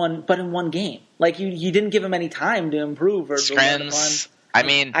 In one game. Like, you didn't give him any time to improve. Or Strengths. I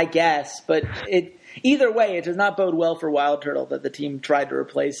mean, I guess. But either way, it does not bode well for Wild Turtle that the team tried to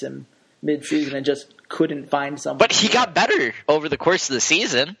replace him mid-season and just couldn't find someone. But he got better over the course of the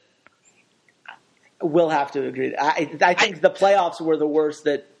season. We'll have to agree. I think the playoffs were the worst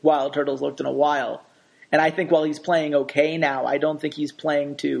that Wild Turtles looked in a while. And I think while he's playing okay now, I don't think he's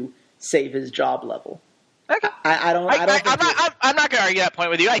playing to save his job level. Okay. I'm not going to argue that point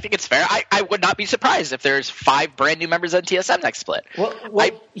with you. I think it's fair. I would not be surprised if there's 5 brand new members on TSM next split.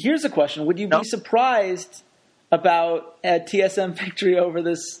 Well, here's a question. Would you be surprised about a TSM victory over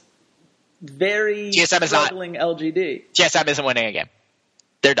this very struggling LGD? TSM isn't winning a game.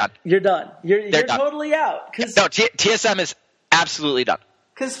 They're done. You're done. You're done. totally out. No, TSM is absolutely done.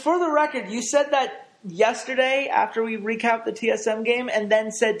 Because for the record, you said that yesterday after we recapped the TSM game, and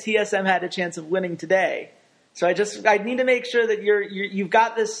then said TSM had a chance of winning today. So I need to make sure that you've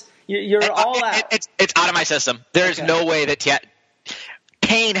got this. You're all out. It's out of my system. There's no way that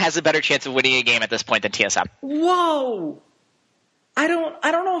Kane has a better chance of winning a game at this point than TSM. Whoa! I don't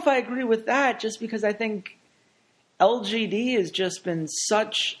know if I agree with that. Just because I think LGD has just been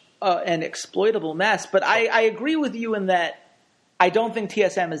such an exploitable mess. But I agree with you in that I don't think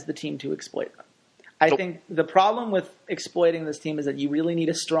TSM is the team to exploit them. I think the problem with exploiting this team is that you really need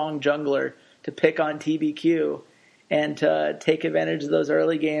a strong jungler to pick on TBQ and to take advantage of those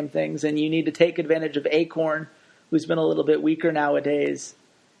early game things. And you need to take advantage of Acorn, who's been a little bit weaker nowadays.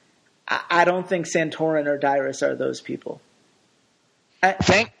 I don't think Santorin or Dyrus are those people.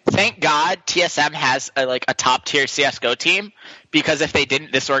 Thank God TSM has a top tier CSGO team, because if they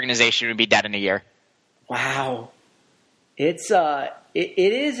didn't, this organization would be dead in a year. Wow. It's it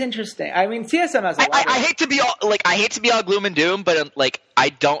is interesting. I mean, TSM has a lot. I hate to be all gloom and doom, but I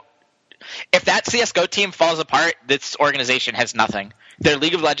don't. If that CS:GO team falls apart, this organization has nothing. Their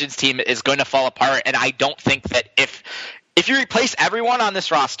League of Legends team is going to fall apart, and I don't think that if you replace everyone on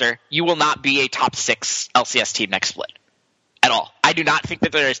this roster, you will not be a top 6 LCS team next split at all. I do not think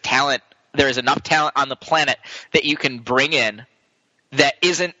that there is talent. There is enough talent on the planet that you can bring in that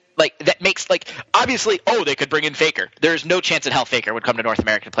isn't. That makes, obviously, they could bring in Faker. There's no chance in hell Faker would come to North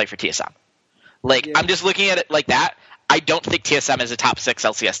America to play for TSM. I'm just looking at it like that. I don't think TSM is a top 6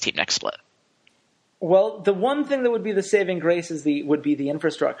 LCS team next split. Well, the one thing that would be the saving grace would be the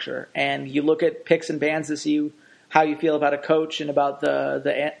infrastructure. And you look at picks and bans to see how you feel about a coach and about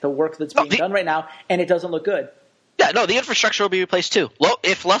the work that's being done right now, and it doesn't look good. Yeah, no, the infrastructure will be replaced too.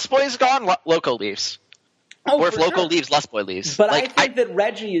 If Lustboy is gone, Loco leaves. Or if Loco leaves, Lustboy leaves. But I think that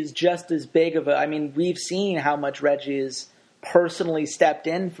Reggie is just as big of a... I mean, we've seen how much Reggie has personally stepped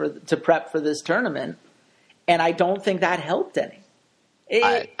in to prep for this tournament, and I don't think that helped any.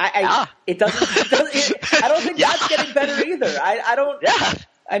 I don't think that's getting better either. I don't... Yeah.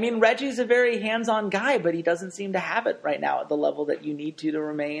 I mean, Reggie's a very hands-on guy, but he doesn't seem to have it right now at the level that you need to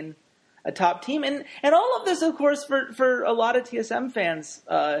remain a top team. And all of this, of course, for a lot of TSM fans...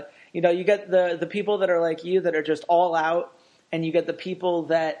 you get the people that are like you that are just all out, and you get the people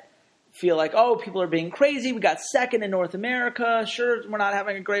that feel like, people are being crazy. We got second in North America. Sure, we're not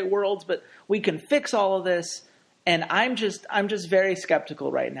having a great Worlds, but we can fix all of this. And I'm just very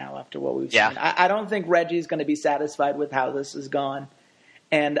skeptical right now after what we've seen. I don't think Reggie's going to be satisfied with how this has gone,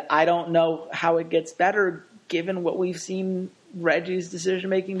 and I don't know how it gets better given what we've seen Reggie's decision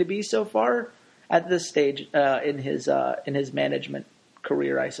making to be so far at this stage in his management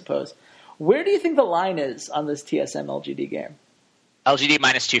career, I suppose. Where do you think the line is on this TSM LGD game? LGD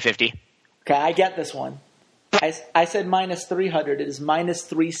minus 250. Okay, I get this one. I said minus 300. It is minus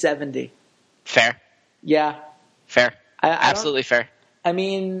 370. Fair. Yeah. Fair. Absolutely fair. I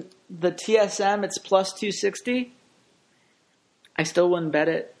mean, the TSM, it's plus 260. I still wouldn't bet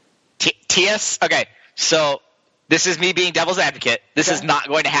it. Okay, so this is me being devil's advocate. This is not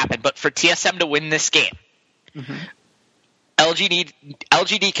going to happen. But for TSM to win this game,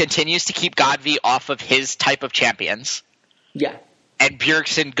 LGD continues to keep Godv off of his type of champions. Yeah. And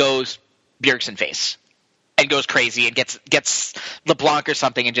Bjergsen goes Bjergsen face and goes crazy and gets LeBlanc or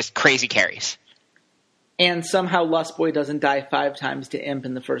something and just crazy carries. And somehow Lustboy doesn't die 5 times to Imp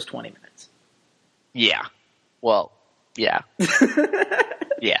in the first 20 minutes. Yeah. Well, yeah.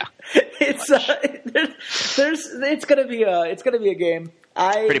 Yeah. It's gonna be a game.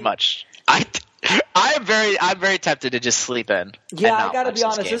 Pretty much. I'm very tempted to just sleep in. Yeah, I gotta be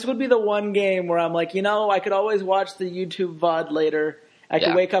honest. This would be the one game where I'm like, I could always watch the YouTube VOD later. I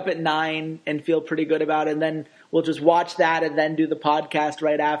could wake up at 9 and feel pretty good about it, and then we'll just watch that and then do the podcast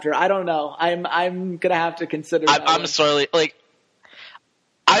right after. I don't know. I'm gonna have to consider. I'm sorely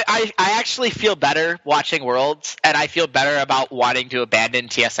I actually feel better watching Worlds, and I feel better about wanting to abandon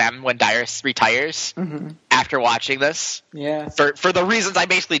TSM when Dyrus retires after watching this. Yeah. For the reasons I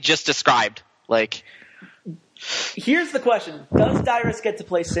basically just described. Here's the question: does Dyrus get to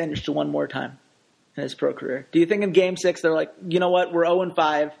play Singed one more time in his pro career? Do you think in Game 6 they're like, you know what, we're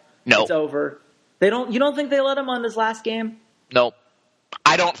 0-5, no, it's over? You don't think they let him on his last game? Nope.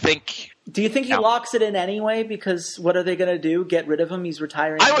 I don't think. Do you think he locks it in anyway? Because what are they going to do? Get rid of him? He's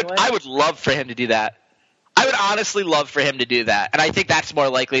retiring anyway? I would love for him to do that. I would honestly love for him to do that. And I think that's more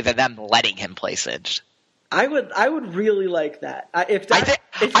likely than them letting him play Singed. I would really like that. If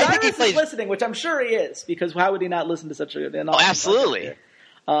Cyrus is listening, which I'm sure he is, because how would he not listen to such a good? Absolutely.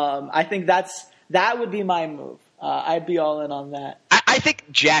 I think that would be my move. I'd be all in on that. I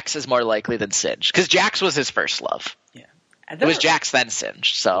think Jax is more likely than Singed because Jax was his first love. Yeah, it was Jax then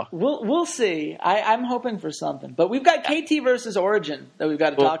Singed. So we'll see. I'm hoping for something, but we've got KT versus Origin that we've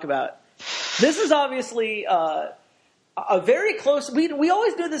got to talk about. This is obviously a very close. We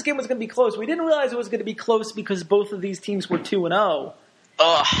always knew this game was going to be close. We didn't realize it was going to be close because both of these teams were 2-0.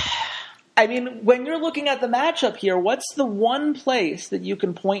 I mean, when you're looking at the matchup here, what's the one place that you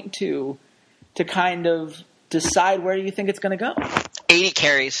can point to kind of decide where you think it's going to go? 80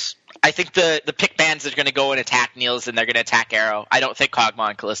 carries. I think the pick bands are going to go and attack Niels, and they're going to attack Arrow. I don't think Kog'Maw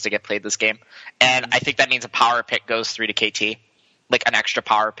and Kalista get played this game. And I think that means a power pick goes through to KT, like an extra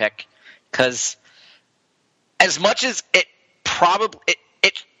power pick. Because as much as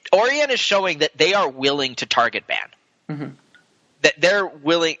Orion is showing that they are willing to target ban. Mm-hmm. That they're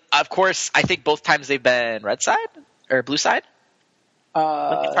willing. Of course, I think both times they've been red side or blue side.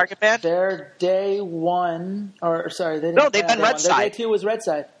 Target ban. Their day one, or sorry, they've been red side. Their day two was red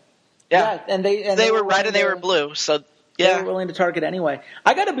side. Yeah, and they were red and they were blue. So yeah, they were willing to target anyway.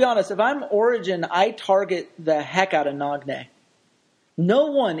 I got to be honest. If I'm Origin, I target the heck out of Nagne. No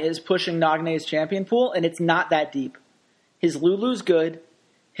one is pushing Nagne's champion pool, and it's not that deep. His Lulu's good.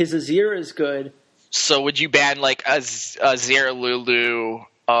 His Azir is good. So would you ban like Azir, Lulu,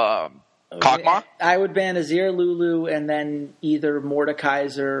 Kog'Maw? I would ban Azir, Lulu, and then either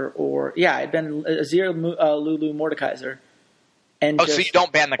Mordekaiser or I'd ban Azir, Lulu, Mordekaiser. And so you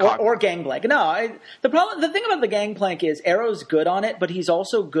don't ban the Kog'Maw or Gangplank? No, the thing about the Gangplank is Arrow's good on it, but he's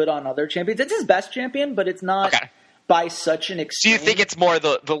also good on other champions. It's his best champion, but it's not by such an extreme. Do you think it's more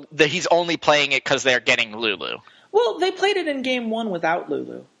the he's only playing it because they're getting Lulu? Well, they played it in game one without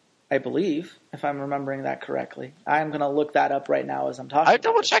Lulu, I believe, if I'm remembering that correctly. I'm going to look that up right now as I'm talking. I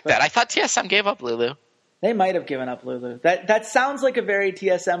double check that. I thought TSM gave up Lulu. They might have given up Lulu. That sounds like a very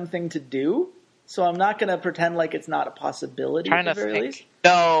TSM thing to do. So I'm not going to pretend like it's not a possibility at the very least.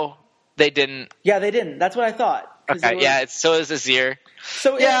 No, they didn't. Yeah, they didn't. That's what I thought. Okay, so is Azir.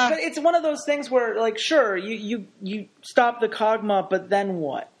 So but it's one of those things where, like, sure, you stop the Kog'Maw, but then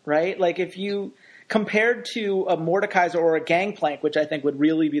what, right? Like, if you compared to a Mordekaiser or a Gangplank, which I think would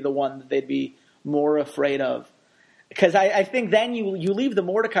really be the one that they'd be more afraid of. Because I think then you leave the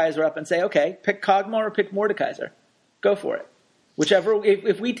Mordekaiser up and say, okay, pick Kog'Maw or pick Mordekaiser. Go for it. Whichever.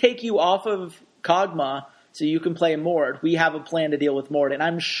 If we take you off of Kog'Maw so you can play Mord, we have a plan to deal with Mord. And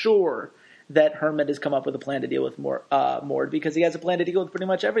I'm sure that Hermit has come up with a plan to deal with Mord because he has a plan to deal with pretty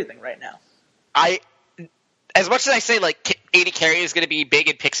much everything right now. As much as I say, like, 80 carry is going to be big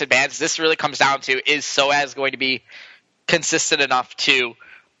in picks and bans, this really comes down to, is Soaz going to be consistent enough to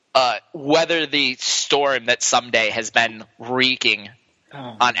weather the storm that someday has been wreaking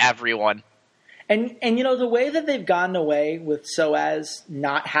on everyone? And the way that they've gotten away with Soaz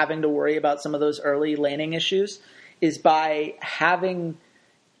not having to worry about some of those early laning issues is by having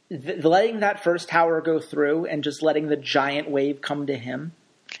letting that first tower go through and just letting the giant wave come to him.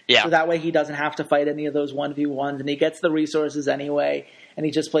 Yeah. So that way he doesn't have to fight any of those 1v1s, and he gets the resources anyway, and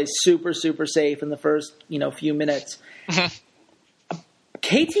he just plays super, super safe in the first, few minutes.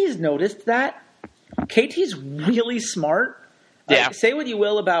 KT's noticed that. KT's really smart. Yeah. Say what you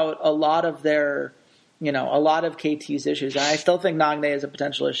will about a lot of their, a lot of KT's issues, and I still think Nagne is a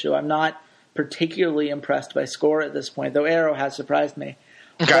potential issue. I'm not particularly impressed by Score at this point, though Arrow has surprised me.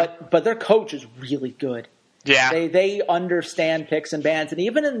 Okay. But their coach is really good. Yeah. They understand picks and bans. And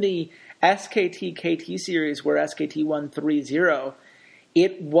even in the SKT-KT series where SKT won 3-0,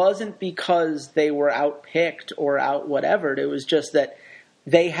 it wasn't because they were outpicked or out whatever. It was just that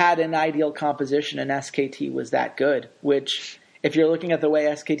they had an ideal composition and SKT was that good, which if you're looking at the way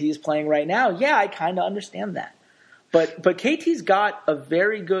SKT is playing right now, yeah, I kind of understand that. But KT's got a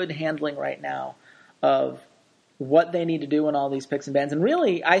very good handling right now of what they need to do in all these picks and bans. And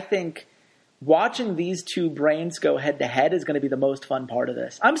really, I think watching these two brains go head-to-head is going to be the most fun part of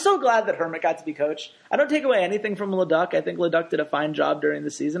this. I'm so glad that Hermit got to be coach. I don't take away anything from Leduc. I think Leduc did a fine job during the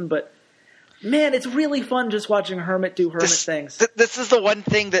season. But, man, it's really fun just watching Hermit do Hermit things. This is the one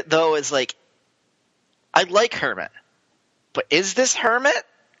thing that, though, is like, I like Hermit. But is this Hermit?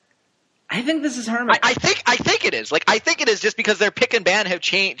 I think this is Hermit. I think it is. Like, I think it is just because their pick and ban have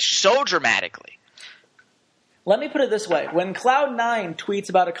changed so dramatically. Let me put it this way. When Cloud9 tweets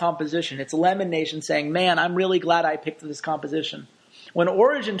about a composition, it's Lemon Nation saying, man, I'm really glad I picked this composition. When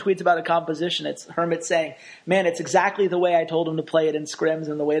Origin tweets about a composition, it's Hermit saying, man, it's exactly the way I told him to play it in scrims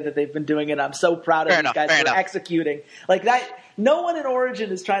and the way that they've been doing it. I'm so proud of these guys for executing. Like that, no one in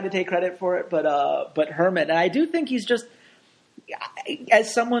Origin is trying to take credit for it but Hermit. And I do think he's just,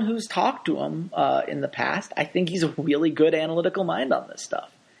 as someone who's talked to him in the past, I think he's a really good analytical mind on this stuff.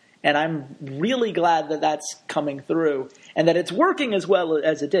 And I'm really glad that that's coming through and that it's working as well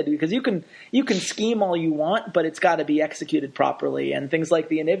as it did, because you can scheme all you want, but it's got to be executed properly. And things like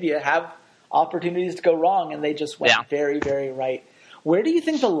the Anivia have opportunities to go wrong, and they just went very, very right. Where do you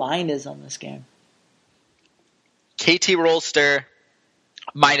think the line is on this game? KT Rolster,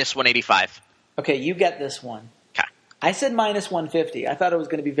 minus 185. Okay, you get this one. Okay. I said minus 150. I thought it was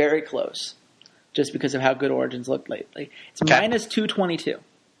going to be very close just because of how good Origins looked lately. It's minus 222.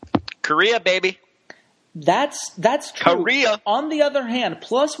 Korea, baby. That's true. Korea. On the other hand,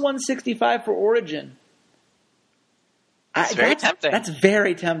 plus 165 for Origin. That's very tempting. That's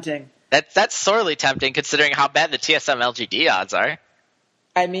very tempting. That's sorely tempting considering how bad the TSM LGD odds are.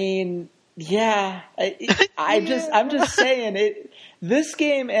 I mean, yeah. I'm just saying it. This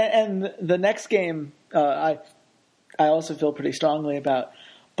game and the next game, I also feel pretty strongly about.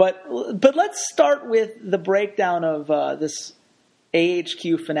 But let's start with the breakdown of this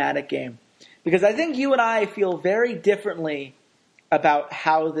AHQ Fnatic game, because I think you and I feel very differently about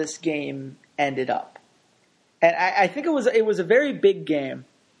how this game ended up, and I think it was a very big game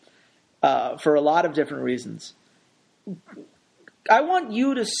for a lot of different reasons. I want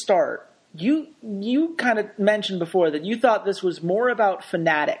you to start. You kind of mentioned before that you thought this was more about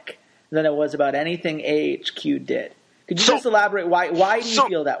Fnatic than it was about anything AHQ did. Could you just elaborate why do you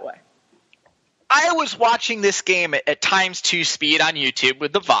feel that way? I was watching this game at times 2 speed on YouTube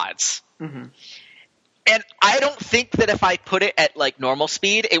with the VODs. Mm-hmm. And I don't think that if I put it at like normal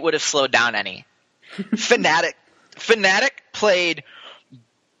speed, it would have slowed down any. Fnatic played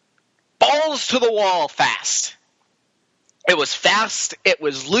balls to the wall fast. It was fast. It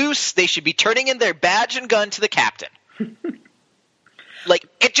was loose. They should be turning in their badge and gun to the captain. Like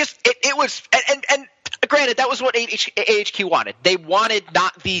it was, and granted, that was what AHQ wanted. They wanted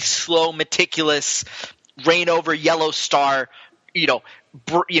not the slow, meticulous, reign over yellow star,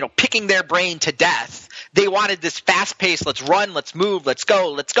 picking their brain to death. They wanted this fast pace. Let's run. Let's move. Let's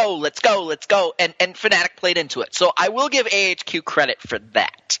go. And Fnatic played into it. So I will give AHQ credit for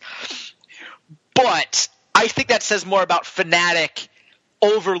that. But I think that says more about Fnatic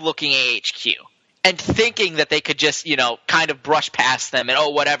overlooking AHQ. And thinking that they could just, kind of brush past them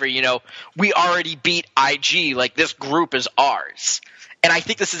and, whatever, we already beat IG, like this group is ours. And I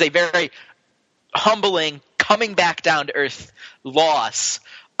think this is a very humbling, coming back down to earth loss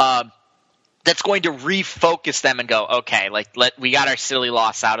that's going to refocus them and go, okay, we got our silly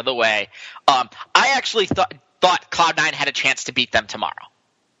loss out of the way. I actually thought Cloud9 had a chance to beat them tomorrow.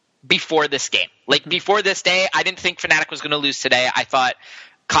 Before this game. Before this day, I didn't think Fnatic was going to lose today. I thought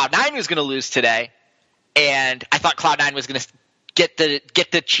Cloud9 was going to lose today, and I thought Cloud9 was going to get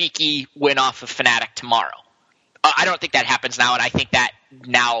the cheeky win off of Fnatic tomorrow. I don't think that happens now, and I think that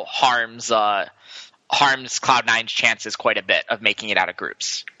now harms Cloud9's chances quite a bit of making it out of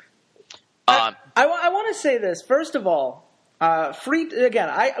groups. I want to say this. First of all,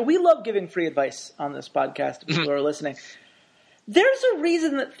 we love giving free advice on this podcast to people who are listening. There's a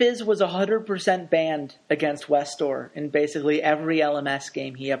reason that Fizz was 100% banned against Westor in basically every LMS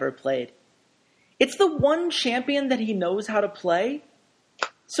game he ever played. It's the one champion that he knows how to play,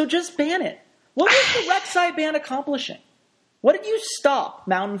 so just ban it. What was the Rek'Sai ban accomplishing? What did you stop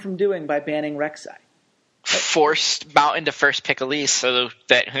Mountain from doing by banning Rek'Sai? Forced Mountain to first pick Elise so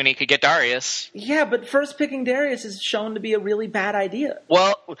that Huni could get Darius. Yeah, but first picking Darius is shown to be a really bad idea.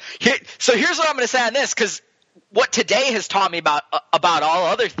 Well, so here's what I'm going to say on this, because what today has taught me about all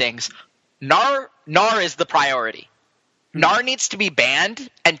other things, Gnar is the priority. Gnar needs to be banned,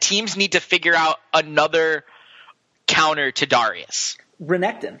 and teams need to figure out another counter to Darius.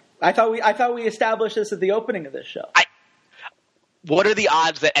 Renekton. I thought we established this at the opening of this show. What are the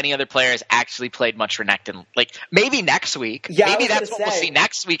odds that any other player has actually played much Renekton? Maybe next week. Yeah, maybe that's what we'll see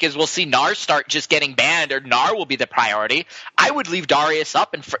next week is we'll see Gnar start just getting banned, or Gnar will be the priority. I would leave Darius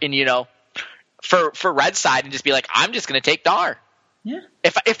up for red side and just be like, I'm just going to take Gnar. Yeah.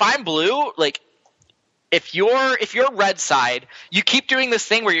 If I'm blue, if you're red side, you keep doing this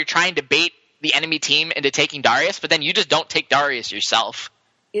thing where you're trying to bait the enemy team into taking Darius, but then you just don't take Darius yourself.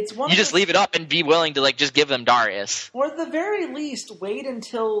 You just leave it up and be willing to just give them Darius. Or at the very least, wait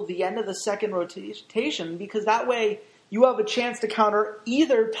until the end of the second rotation, because that way you have a chance to counter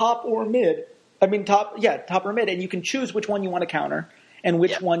either top or mid I mean, top or mid, and you can choose which one you want to counter and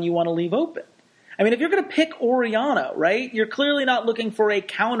which one you want to leave open. I mean, if you're going to pick Orianna, right, you're clearly not looking for a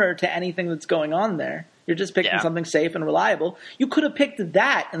counter to anything that's going on there. You're just picking something safe and reliable. You could have picked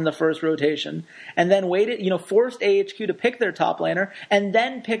that in the first rotation and then waited, forced AHQ to pick their top laner and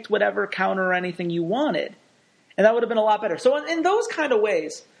then picked whatever counter or anything you wanted. And that would have been a lot better. So in those kind of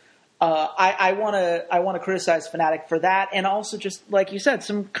ways, I want to criticize Fnatic for that, and also just, like you said,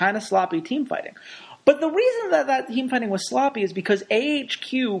 some kind of sloppy team fighting. But the reason that team fighting was sloppy is because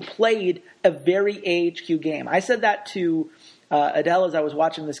AHQ played a very AHQ game. I said that to Adele as I was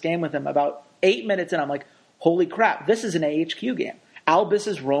watching this game with him about 8 minutes in. I'm like, holy crap, this is an AHQ game. Albus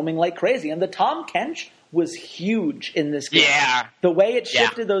is roaming like crazy. And the Tahm Kench was huge in this game. Yeah. The way it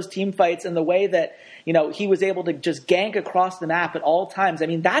shifted those team fights and the way that, he was able to just gank across the map at all times. I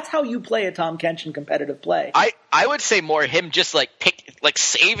mean, that's how you play a Tahm Kench in competitive play. I would say more him just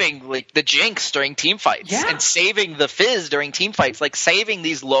saving the Jinx during team fights and saving the Fizz during team fights, saving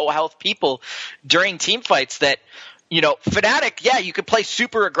these low health people during team fights that, Fnatic, you could play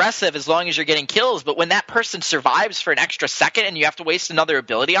super aggressive as long as you're getting kills, but when that person survives for an extra second and you have to waste another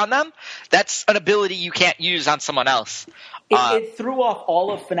ability on them, that's an ability you can't use on someone else. It threw off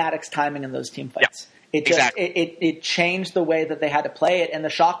all of Fnatic's timing in those team fights. It changed the way that they had to play it, and the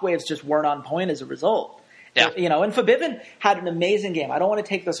shockwaves just weren't on point as a result. Yeah. And Fabivin had an amazing game. I don't want to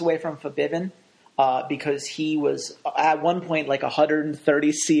take this away from Fabivin because he was at one point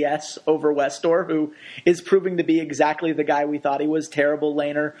 130 CS over Westor, who is proving to be exactly the guy we thought he was. Terrible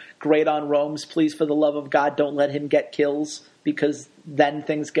laner, great on roams. Please, for the love of God, don't let him get kills, because then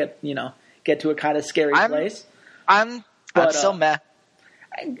things get to a kind of scary place. I'm so meh.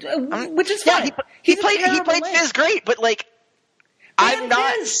 Which is fine. He played Fizz great, but I'm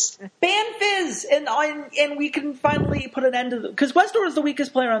not. Ban Fizz, and we can finally put an end to because Westor is the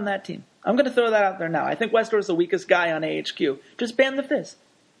weakest player on that team. I'm going to throw that out there now. I think Westor is the weakest guy on AHQ. Just ban the Fizz.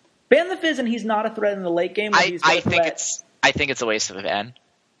 Ban the Fizz, and he's not a threat in the late game. I think it's a waste of a ban.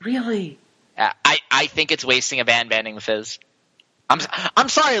 Really? I think it's wasting a ban banning the Fizz. I'm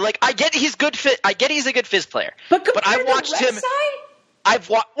sorry. I get he's good fit. I get he's a good Fizz player. But I watched him.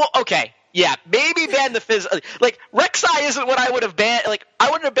 Well, okay. Yeah, maybe ban the Fizz. Rek'Sai isn't what I would have banned. I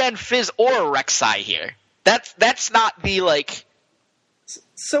wouldn't have banned Fizz or Rek'Sai here. That's not the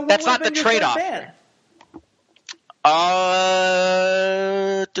So that's not the trade-off.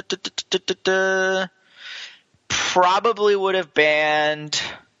 Probably would have banned.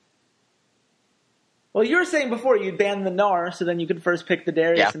 Well, you were saying before you'd ban the Gnar, so then you could first pick the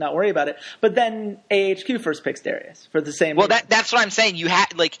Darius and not worry about it. But then AHQ first picks Darius for the same reason. That's what I'm saying. You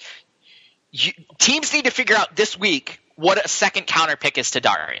had teams need to figure out this week what a second counter pick is to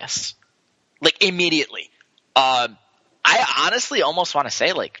Darius, immediately. I honestly almost want to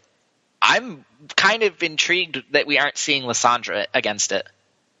say I'm kind of intrigued that we aren't seeing Lissandra against it.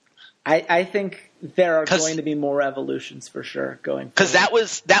 I think there are going to be more evolutions for sure going forward. Because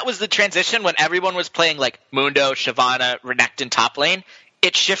that was the transition when everyone was playing Mundo, Shyvana, Renekton top lane.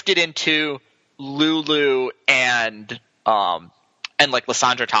 It shifted into Lulu and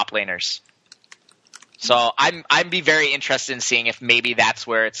Lissandra top laners. So I'd be very interested in seeing if maybe that's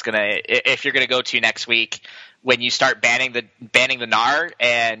where it's if you're gonna go to next week when you start banning the Gnar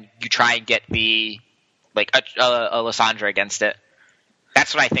and you try and get the a Lissandra against it.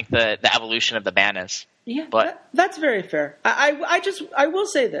 That's what I think the evolution of the ban is. Yeah, but that's very fair. I will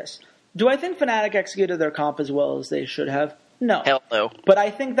say this: do I think Fnatic executed their comp as well as they should have? No. Hell no. But I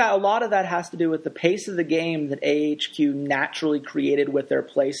think that a lot of that has to do with the pace of the game that AHQ naturally created with their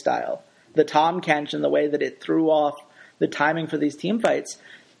play style. The Tahm Kench and the way that it threw off the timing for these team fights.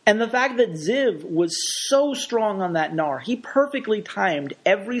 And the fact that Ziv was so strong on that Gnar. He perfectly timed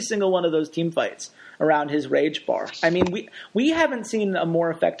every single one of those team fights around his rage bar. I mean, we haven't seen a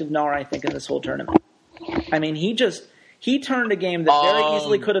more effective Gnar, I think, in this whole tournament. I mean, he turned a game that very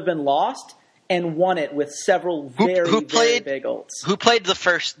easily could have been lost and won it with several very big ults. Who played the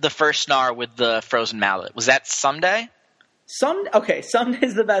first Gnar with the Frozen Mallet? Was that Ssumday? Ssumday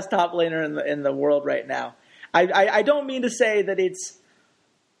is the best top laner in the world right now. I don't mean to say that it's.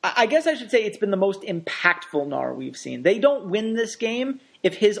 I guess I should say it's been the most impactful Gnar we've seen. They don't win this game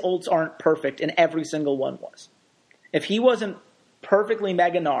if his ults aren't perfect, and every single one was. If he wasn't perfectly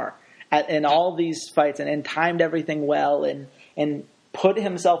Mega Gnar in all these fights and timed everything well and put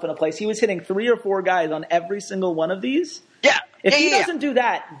himself in a place, he was hitting 3 or 4 guys on every single one of these. Yeah. If he doesn't do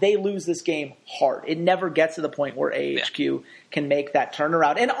that, they lose this game hard. It never gets to the point where AHQ can make that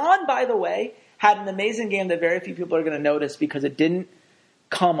turnaround. And On, by the way, had an amazing game that very few people are going to notice because it didn't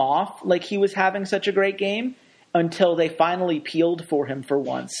come off like he was having such a great game. until they finally peeled for him for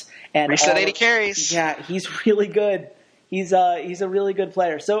once. And Reset 80 carries. Yeah, he's really good. He's a really good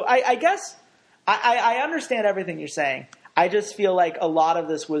player. So I guess I understand everything you're saying. I just feel like a lot of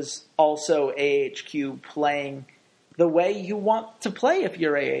this was also AHQ playing the way you want to play if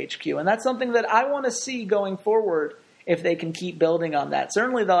you're AHQ. And that's something that I want to see going forward if they can keep building on that.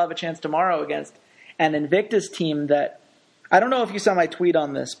 Certainly they'll have a chance tomorrow against an Invictus team that – I don't know if you saw my tweet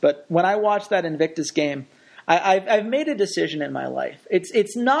on this, but when I watched that Invictus game, I've made a decision in my life.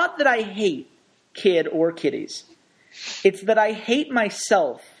 It's not that I hate Kid or Kitties. It's that I hate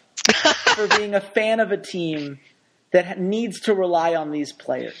myself for being a fan of a team that needs to rely on these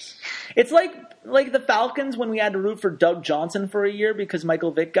players. It's like the Falcons when we had to root for Doug Johnson for a year because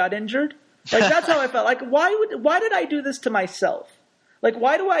Michael Vick got injured. Like, that's how I felt. Like, why did I do this to myself? Like,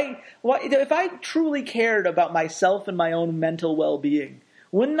 if I truly cared about myself and my own mental well-being,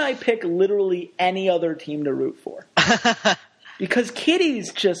 wouldn't I pick literally any other team to root for? Because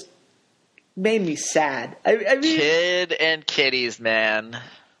Kitties just made me sad. I mean, Kid and Kitties, man.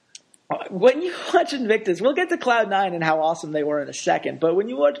 When you watch Invictus, we'll get to Cloud9 and how awesome they were in a second, but when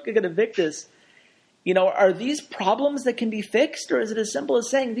you watch Invictus, you know, are these problems that can be fixed, or is it as simple as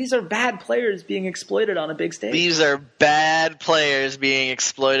saying these are bad players being exploited on a big stage? These are bad players being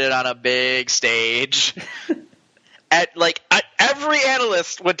exploited on a big stage. Every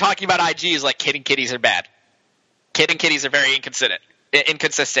analyst when talking about IG is like, Kid and Kitties are bad. Kid and Kitties are very inconsistent.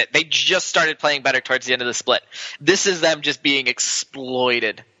 They just started playing better towards the end of the split. This is them just being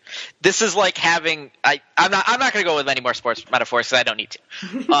exploited. This is like having I'm not going to go with any more sports metaphors because I don't need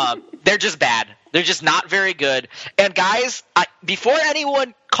to. They're just bad. They're just not very good. And guys, before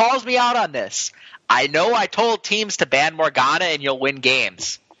anyone calls me out on this, I know I told teams to ban Morgana and you'll win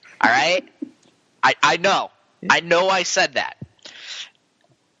games. All right? I know. I know I said that.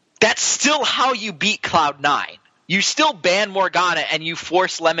 That's still how you beat Cloud9. You still ban Morgana and you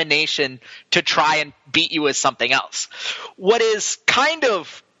force Lemonation to try and beat you with something else. What is kind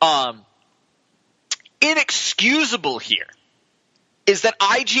of inexcusable here is that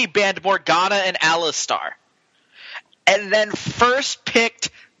IG banned Morgana and Alistar and then first picked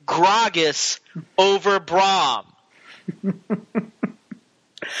Gragas over Braum.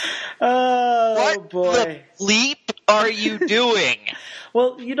 What boy. The bleep are you doing?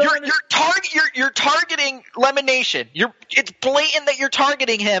 Well, you're targeting Lemonation. It's blatant that you're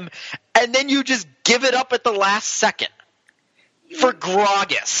targeting him, and then you just give it up at the last second for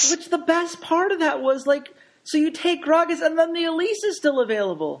Gragas. Which the best part of that was, like, so you take Gragas and then the Elise is still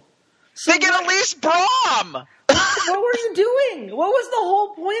available. So they get Elise Braum! What were you doing? What was the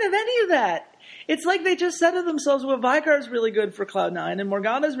whole point of any of that? It's like they just said to themselves, well, Vikar's really good for Cloud9, and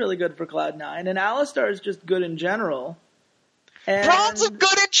Morgana's really good for Cloud9, and Alistar is just good in general. Braum's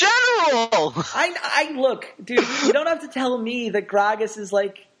good in general! I look, dude, you don't have to tell me that Gragas is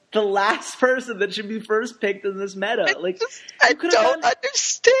like the last person that should be first picked in this meta. I don't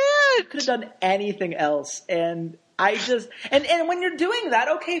understand. You could have done anything else, and I just and when you're doing that,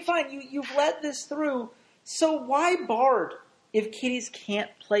 okay, fine, you've let this through. So why Bard if Kitties can't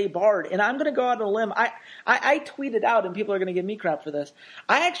play Bard? And I'm going to go out on a limb. I tweeted out, and people are going to give me crap for this.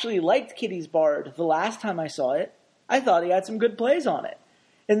 I actually liked Kitties Bard the last time I saw it. I thought he had some good plays on it.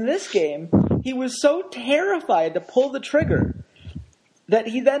 In this game, he was so terrified to pull the trigger that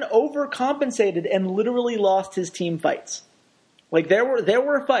he then overcompensated and literally lost his team fights. Like, there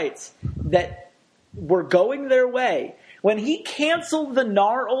were fights that were going their way. When he canceled the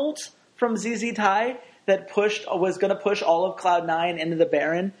Gnar ult from ZZ Tai that was going to push all of Cloud9 into the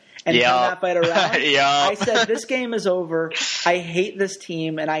Baron and turn that fight around, I said, this game is over. I hate this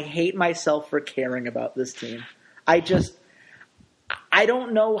team, and I hate myself for caring about this team. I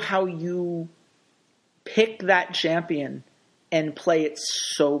don't know how you pick that champion and play it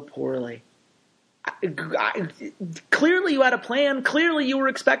so poorly. Clearly you had a plan. Clearly you were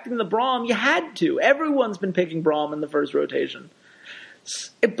expecting the Braum. You had to. Everyone's been picking Braum in the first rotation.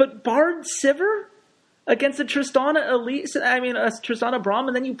 But Bard Sivir against a Tristana Elise, a Tristana Braum,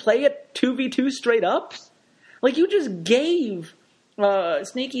 and then you play it 2v2 straight up? Like, you just gave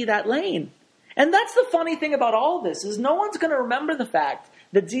Sneaky that lane. And that's the funny thing about all this, is no one's going to remember the fact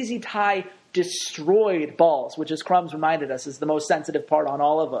that ZZ Tai destroyed balls, which, as Crumbs reminded us, is the most sensitive part on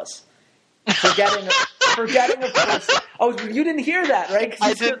all of us. Forgetting of course. Oh, you didn't hear that, right?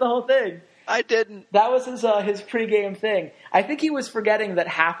 Because you heard the whole thing. I didn't. That was his pregame thing. I think he was forgetting that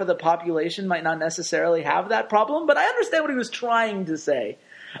half of the population might not necessarily have that problem, but I understand what he was trying to say.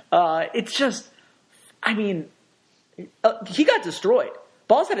 It's just, he got destroyed.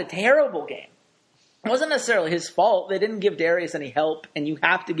 Balls had a terrible game. It wasn't necessarily his fault. They didn't give Darius any help, and you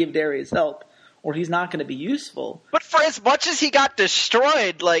have to give Darius help, or he's not going to be useful. But for as much as he got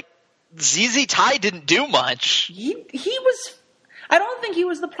destroyed, like, ZZ Tai didn't do much. He was... I don't think he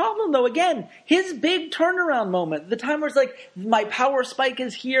was the problem, though. Again, his big turnaround moment, the time where it's like, my power spike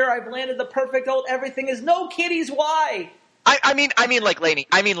is here, I've landed the perfect ult, everything is, no kiddies, why? I mean,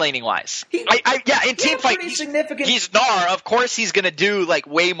 laning wise. In team fight, he's Gnar. Of course, he's gonna do like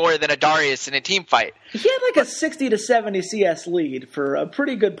way more than a Darius in a team fight. He had like a 60 to 70 CS lead for a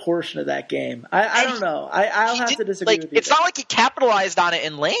pretty good portion of that game. I don't know. I'll have to disagree with you. It's not like he capitalized on it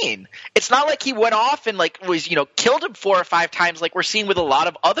in lane. It's not like he went off and like was killed him 4 or 5 times like we're seeing with a lot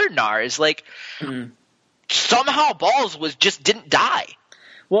of other Gnars. Like somehow Balls didn't die.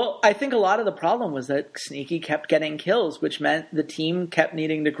 Well, I think a lot of the problem was that Sneaky kept getting kills, which meant the team kept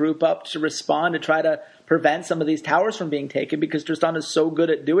needing to group up to respond to try to prevent some of these towers from being taken because Tristana is so good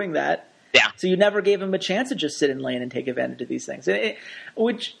at doing that. Yeah. So you never gave him a chance to just sit in lane and take advantage of these things.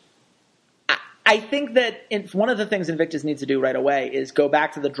 Which I think that one of the things Invictus needs to do right away is go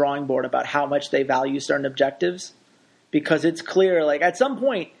back to the drawing board about how much they value certain objectives. Because it's clear, like at some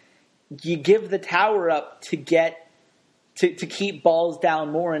point, you give the tower up to get to keep Balls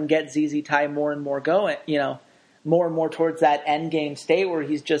down more and get ZZ Tai more and more going, more and more towards that end game state where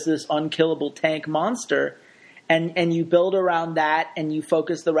he's just this unkillable tank monster. And you build around that and you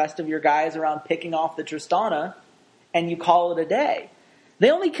focus the rest of your guys around picking off the Tristana and you call it a day.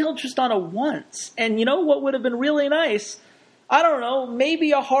 They only killed Tristana once. And you know what would have been really nice? I don't know,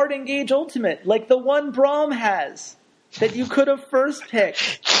 maybe a hard engage ultimate like the one Braum has that you could have first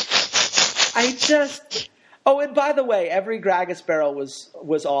picked. Oh, and by the way, every Gragas barrel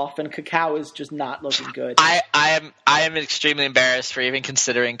was off, and Kakao is just not looking good. I am extremely embarrassed for even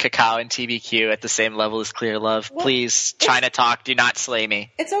considering Kakao and TBQ at the same level as Clear Love. Well, please, China Talk, do not slay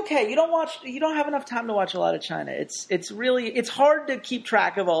me. It's okay. You don't have enough time to watch a lot of China. It's hard to keep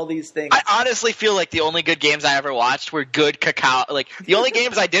track of all these things. I honestly feel like the only good games I ever watched were good Kakao. Like the only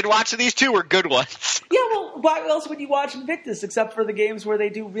games I did watch of these two were good ones. Yeah, well, why else would you watch Invictus except for the games where they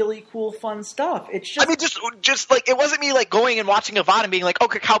do really cool, fun stuff? It's just. Just like it wasn't me like going and watching a VOD and being like, oh,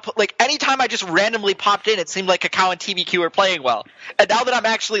 Kakao. Like anytime I just randomly popped in, it seemed like Kakao and TBQ were playing well. And now that I'm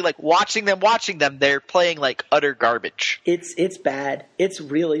actually like watching them, they're playing like utter garbage. It's bad. It's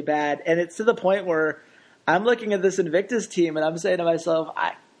really bad, and it's to the point where I'm looking at this Invictus team and I'm saying to myself,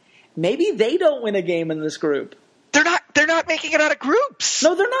 maybe they don't win a game in this group. They're not making it out of groups.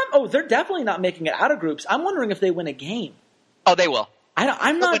 No, they're not. Oh, they're definitely not making it out of groups. I'm wondering if they win a game. Oh, they will.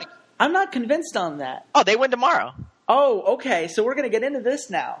 I'm not convinced on that. Oh, they win tomorrow. Oh, okay. So we're going to get into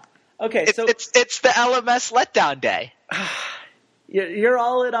this now. Okay, it's the LMS letdown day. You're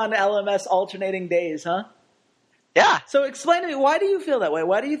all in on LMS alternating days, huh? Yeah. So explain to me, why do you feel that way?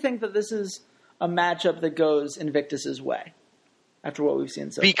 Why do you think that this is a matchup that goes Invictus's way after what we've seen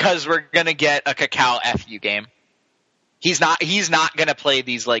so far? Because we're going to get a Kakao FU game. He's not going to play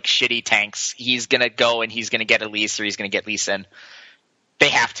these like shitty tanks. He's going to go and he's going to get Elise or he's going to get Lee Sin. They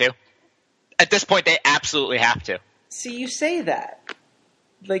have to. At this point, they absolutely have to. See, you say that,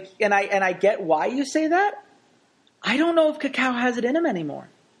 and I get why you say that. I don't know if Kakao has it in him anymore.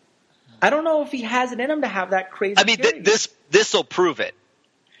 I don't know if he has it in him to have that crazy. I mean, this will prove it.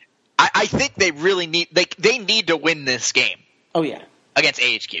 I think they really need they need to win this game. Oh yeah, against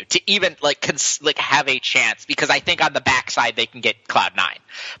AHQ to even have a chance because I think on the backside they can get Cloud9.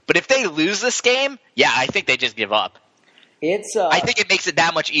 But if they lose this game, yeah, I think they just give up. I think it makes it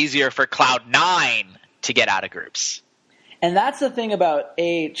that much easier for Cloud9 to get out of groups. And that's the thing about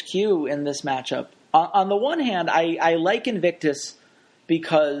AHQ in this matchup. On the one hand, I like Invictus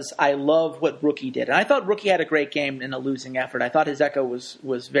because I love what Rookie did. And I thought Rookie had a great game in a losing effort. I thought his Echo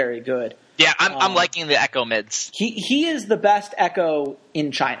was very good. Yeah, I'm liking the Echo mids. He is the best Echo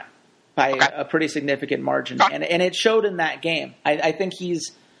in China by a pretty significant margin. And it showed in that game. I think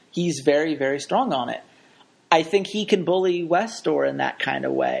he's very, very strong on it. I think he can bully Westor in that kind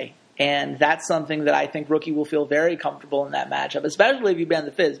of way. And that's something that I think Rookie will feel very comfortable in that matchup, especially if you ban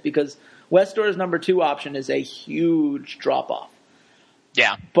the Fizz, because Westor's number 2 option is a huge drop-off.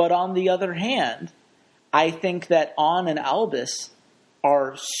 Yeah. But on the other hand, I think that On and Albus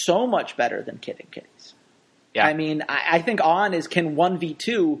are so much better than Kid and Kitties. Yeah. I mean, I think On can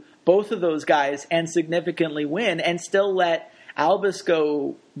 1v2 both of those guys and significantly win and still let Albus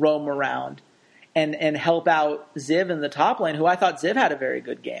go roam around and help out Ziv in the top lane, who I thought Ziv had a very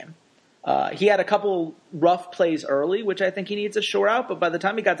good game. He had a couple rough plays early, which I think he needs to shore out, but by the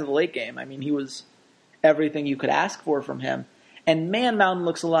time he got to the late game, I mean, he was everything you could ask for from him. And man, Mountain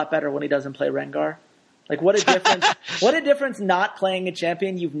looks a lot better when he doesn't play Rengar. Like, what a difference! What a difference not playing a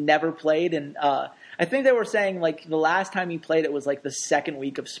champion you've never played. And I think they were saying, like, the last time he played it was, like, the second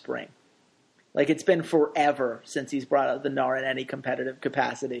week of spring. Like, it's been forever since he's brought out the Gnar in any competitive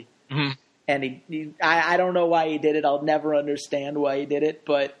capacity. Mm-hmm. And I don't know why he did it. I'll never understand why he did it,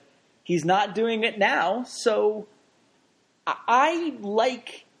 but he's not doing it now. So I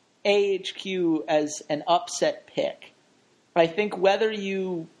like AHQ as an upset pick. I think whether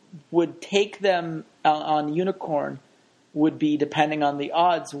you would take them on Unicorn would be depending on the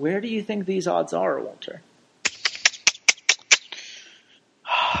odds. Where do you think these odds are, Walter?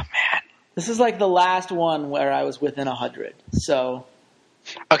 Oh, man. This is like the last one where I was within 100. So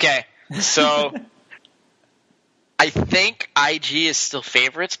okay, so I think IG is still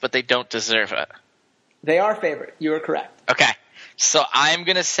favorites, but they don't deserve it. They are favorite. You are correct. Okay, so I'm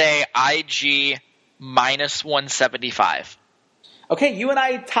going to say IG minus 175. Okay, you and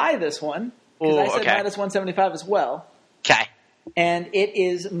I tie this one because I said minus 175 as well. Okay. And it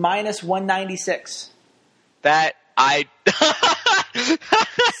is minus 196. That I...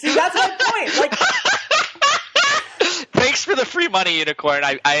 See, that's my point. Like, thanks for the free money, Unicorn.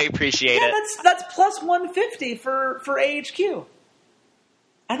 I appreciate it. That's plus 150 for AHQ.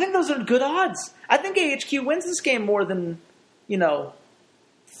 I think those are good odds. I think AHQ wins this game more than,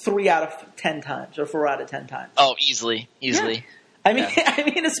 3 out of 10 times or 4 out of 10 times. Oh, easily. Yeah. I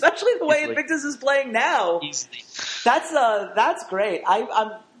mean, especially the way Invictus is playing now. Easily. That's great.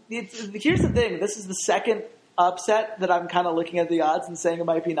 Here's the thing. This is the second upset that I'm kind of looking at the odds and saying it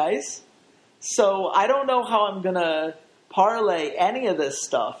might be nice. So I don't know how I'm going to parlay any of this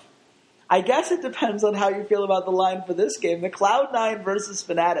stuff. I guess it depends on how you feel about the line for this game. The Cloud9 versus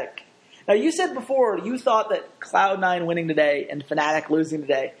Fnatic. Now, you said before you thought that Cloud9 winning today and Fnatic losing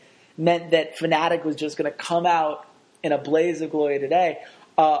today meant that Fnatic was just going to come out in a blaze of glory today,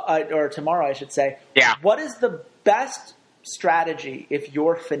 or tomorrow, I should say. Yeah. What is the best strategy if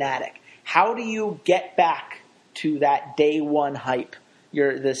you're Fnatic? How do you get back to that day one hype,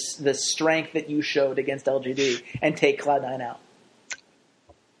 this strength that you showed against LGD, and take Cloud9 out?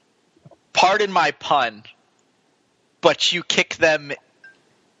 Pardon my pun, but you kick them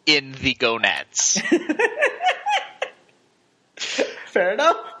in the gonads. Fair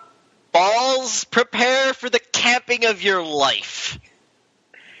enough. Balls, prepare for the camping of your life.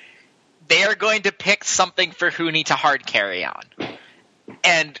 They are going to pick something for Huni to hard carry on.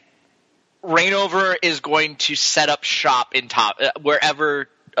 And Reignover is going to set up shop in top, wherever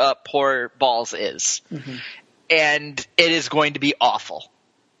poor Balls is. Mm-hmm. And it is going to be awful.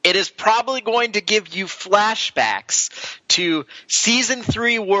 It is probably going to give you flashbacks to Season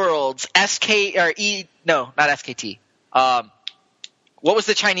 3 Worlds, not SKT. What was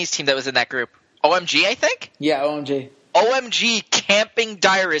the Chinese team that was in that group? OMG, I think? Yeah, OMG. OMG camping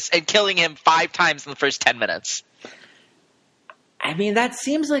Dyrus and killing him 5 times in the first 10 minutes. I mean, that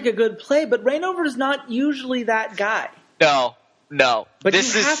seems like a good play, but Reignover is not usually that guy. No. But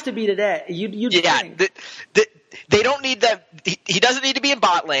you have to be today. You'd think. They don't need that. He doesn't need to be in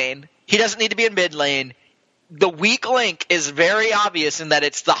bot lane. He doesn't need to be in mid lane. The weak link is very obvious in that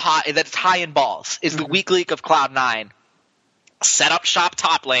it's high in balls. Is the weak link of Cloud9. Set up shop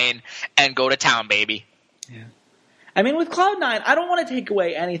top lane and go to town, baby. Yeah. I mean, with Cloud9, I don't want to take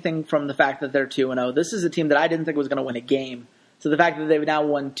away anything from the fact that they're 2-0. This is a team that I didn't think was going to win a game. So the fact that they've now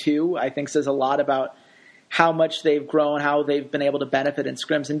won 2, I think says a lot about how much they've grown, how they've been able to benefit in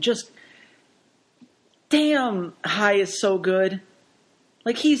scrims. And just, damn, Hai is so good.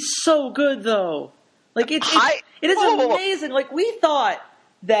 Like, he's so good, though. Like, it is amazing. Like, we thought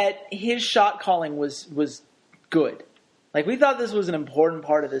that his shot calling was good. Like, we thought this was an important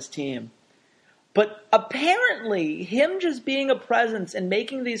part of this team. But apparently, him just being a presence and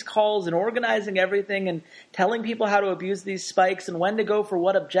making these calls and organizing everything and telling people how to abuse these spikes and when to go for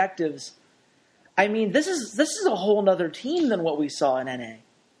what objectives, I mean, this is a whole other team than what we saw in NA.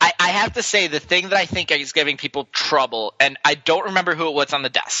 I have to say, the thing that I think is giving people trouble, and I don't remember who it was on the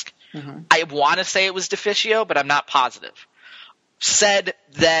desk. Mm-hmm. I want to say it was Deficio, but I'm not positive. Said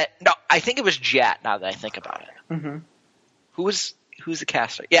that, no, I think it was Jet, now that I think about it. Mm-hmm. Who's the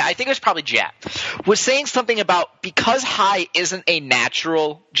caster? Yeah, I think it was probably Jet. Was saying something about, because Hai isn't a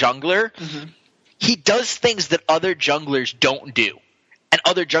natural jungler, mm-hmm. he does things that other junglers don't do, and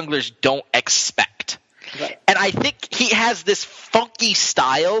other junglers don't expect. Right. And I think he has this funky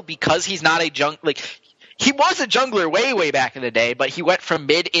style because he's not a he was a jungler way back in the day, but he went from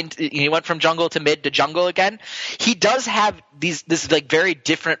jungle to mid to jungle again. He does have this like very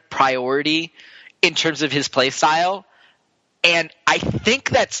different priority in terms of his play style. And I think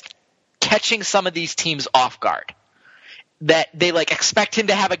that's catching some of these teams off guard. that they like expect him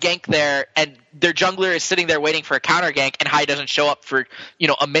to have a gank there, and their jungler is sitting there waiting for a counter gank, and Hai doesn't show up for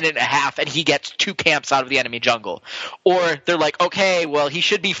a minute and a half, and he gets 2 camps out of the enemy jungle. Or they're like, okay, well he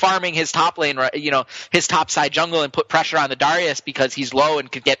should be farming his top lane, his top side jungle, and put pressure on the Darius because he's low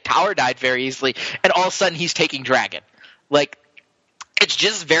and could get tower died very easily, and all of a sudden he's taking dragon. Like, it's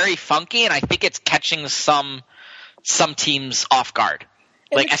just very funky, and I think it's catching some teams off guard,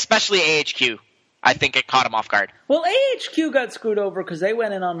 like especially AHQ. I think it caught him off guard. Well, AHQ got screwed over because they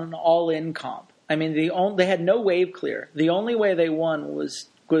went in on an all-in comp. I mean, they had no wave clear. The only way they won was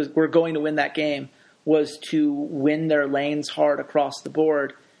we're going to win that game was to win their lanes hard across the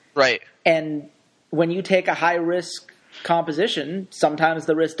board. Right. And when you take a high-risk composition, sometimes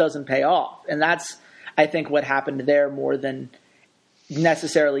the risk doesn't pay off. And that's, I think, what happened there more than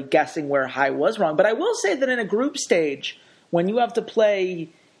necessarily guessing where Hai was wrong. But I will say that in a group stage, when you have to play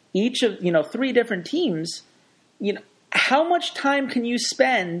each of 3 different teams, how much time can you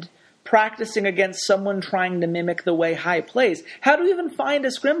spend practicing against someone trying to mimic the way Hai plays? How do you even find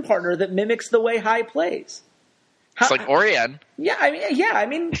a scrim partner that mimics the way Hai plays? It's like Orion. Yeah, I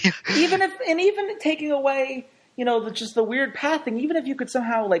mean, even taking away just the weird pathing, even if you could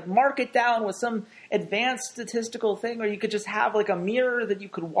somehow like mark it down with some advanced statistical thing, or you could just have like a mirror that you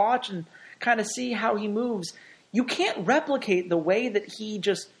could watch and kind of see how he moves. You can't replicate the way that he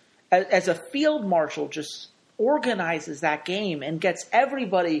just, as a field marshal, just organizes that game and gets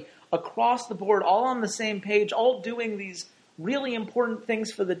everybody across the board all on the same page, all doing these really important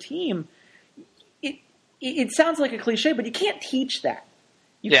things for the team. It sounds like a cliche, but you can't teach that.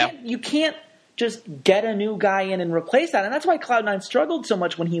 You can't just get a new guy in and replace that. And that's why Cloud9 struggled so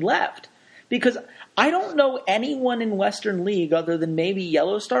much when he left. Because I don't know anyone in Western League other than maybe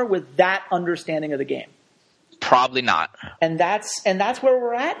Yellowstar with that understanding of the game. Probably not. And that's where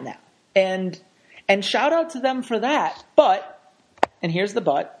we're at now. And shout out to them for that. But, and here's the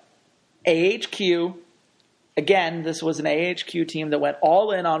but, AHQ, again, this was an AHQ team that went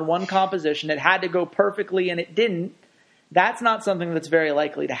all in on one composition. It had to go perfectly, and it didn't. That's not something that's very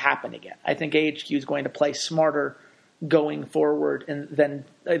likely to happen again. I think AHQ is going to play smarter going forward than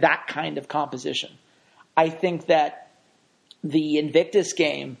that kind of composition. I think that the Invictus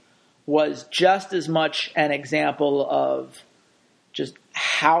game was just as much an example of just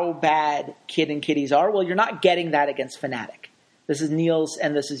how bad Kid and Kitties are. Well, you're not getting that against Fnatic. This is Niels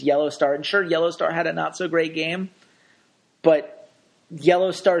and this is Yellowstar. And sure, Yellowstar had a not-so-great game, but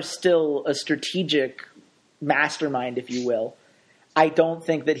Yellowstar's still a strategic mastermind, if you will. I don't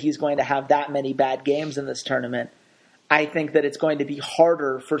think that he's going to have that many bad games in this tournament. I think that it's going to be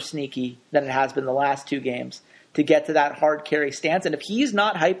harder for Sneaky than it has been the last 2 games to get to that hard carry stance. And if he's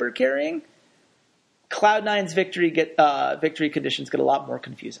not hyper carrying, Cloud9's victory conditions get a lot more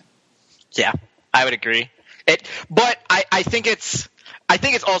confusing. Yeah, I would agree. But I think it's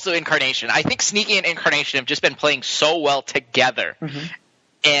also Incarnation. I think Sneaky and Incarnation have just been playing so well together,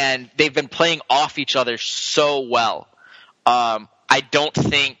 and they've been playing off each other so well. I don't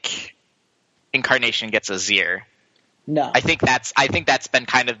think Incarnation gets a Zir. No, I think that's been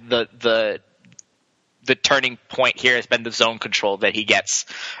kind of the turning point here has been the zone control that he gets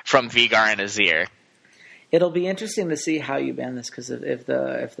from Vigar and Azir. It'll be interesting to see how you ban this, because if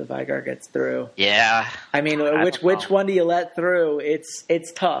the Vigar gets through, yeah. I mean, which one do you let through?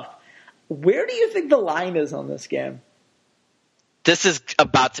 It's tough. Where do you think the line is on this game? This is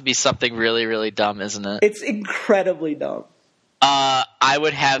about to be something really, really dumb, isn't it? It's incredibly dumb. I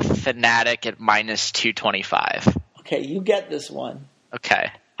would have Fnatic at minus 225. Okay, you get this one. Okay.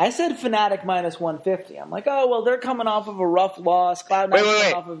 I said Fnatic minus 150. I'm like, oh, well, they're coming off of a rough loss. Cloud9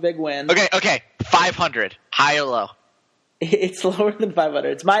 coming off of a big win. Okay. 500. High or low? It's lower than 500.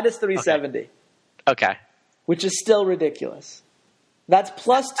 It's minus 370. Okay. Which is still ridiculous. That's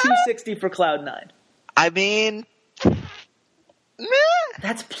plus 260 for Cloud9. I mean...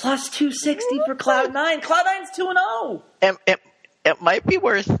 That's plus 260 for Cloud9. Cloud9's 2-0. It might be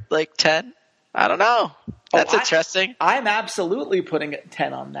worth, like, 10. I don't know. That's interesting. I'm absolutely putting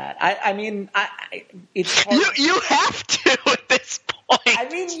 10 on that. I mean, it's hard. You have to at this point. I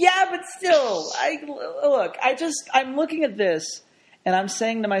mean, yeah, but still, I'm looking at this and I'm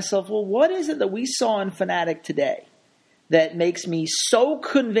saying to myself, well, what is it that we saw in Fnatic today that makes me so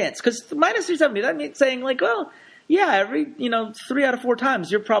convinced? Because minus 370, that means saying like, well, yeah, every 3 out of 4 times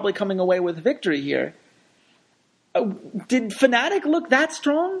you're probably coming away with victory here. Did Fnatic look that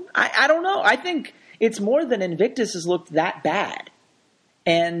strong? I don't know. I think it's more than Invictus has looked that bad.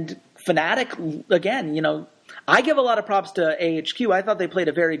 And Fnatic, again, I give a lot of props to AHQ. I thought they played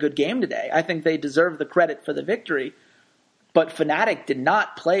a very good game today. I think they deserve the credit for the victory. But Fnatic did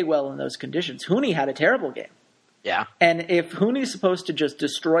not play well in those conditions. Huni had a terrible game. Yeah. And if Hooney's supposed to just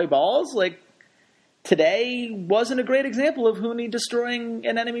destroy balls, like today wasn't a great example of Hooney destroying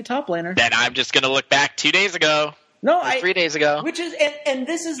an enemy top laner. Then I'm just going to look back 2 days ago. No, 3 days ago. Which is, and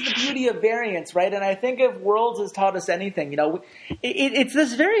this is the beauty of variance, right? And I think if Worlds has taught us anything, it's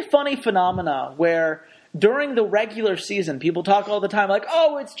this very funny phenomena where during the regular season, people talk all the time like,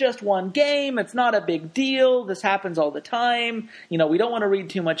 oh, it's just one game. It's not a big deal. This happens all the time. We don't want to read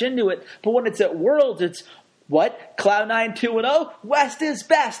too much into it. But when it's at Worlds, it's what? Cloud9 2-0? West is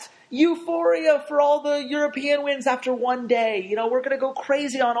best. Euphoria for all the European wins after one day. We're going to go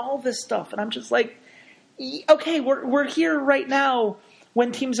crazy on all this stuff. And I'm just like, okay, we're here right now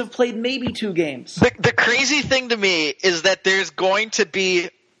when teams have played maybe 2 games. The crazy thing to me is that there's going to be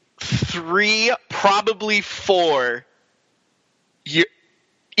 3, probably 4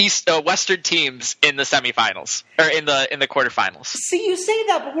 Western teams in the semifinals or in the quarterfinals. See, you say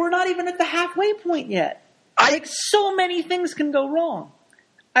that, but we're not even at the halfway point yet. So many things can go wrong.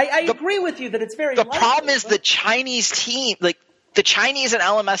 I agree with you that it's very likely. The problem is the Chinese team, like the Chinese and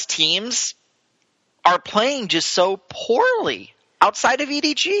LMS teams, are playing just so poorly outside of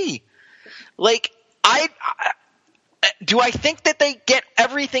EDG. Like, do I think that they get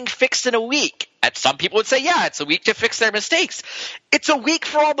everything fixed in a week? And some people would say, yeah, it's a week to fix their mistakes. It's a week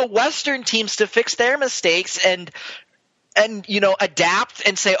for all the Western teams to fix their mistakes and adapt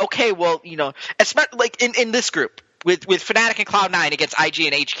and say, okay, well, especially like in this group with Fnatic and Cloud9 against IG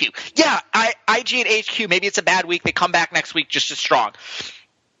and HQ. Yeah, IG and HQ, maybe it's a bad week. They come back next week just as strong.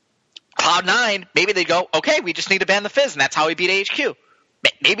 Cloud9, maybe they go, okay, we just need to ban the Fizz, and that's how we beat HQ.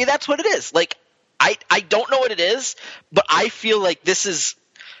 Maybe that's what it is. Like, I don't know what it is, but I feel like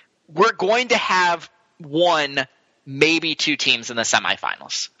we're going to have 1, maybe 2 teams in the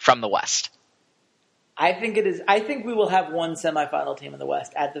semifinals from the West. I think it is. I think we will have 1 semifinal team in the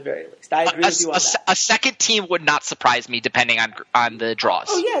West at the very least. I agree with you on that. A second team would not surprise me, depending on the draws.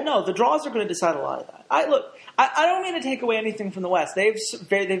 Oh yeah, no, the draws are going to decide a lot of that. I don't mean to take away anything from the West. They've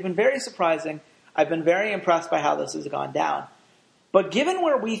been very surprising. I've been very impressed by how this has gone down. But given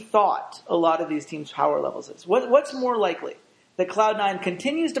where we thought a lot of these teams' power levels is, what's more likely? That Cloud9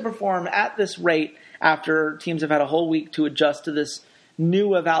 continues to perform at this rate after teams have had a whole week to adjust to this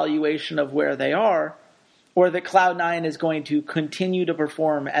new evaluation of where they are, or that Cloud9 is going to continue to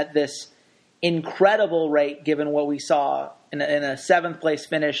perform at this incredible rate given what we saw in a 7th place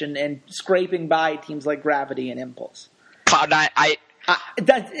finish and scraping by teams like Gravity and Impulse. Cloud9,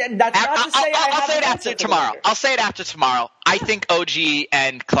 that's not to say I'll say it after tomorrow. I'll say it after tomorrow. I think OG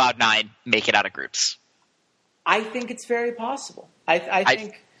and Cloud9 make it out of groups. I think it's very possible. I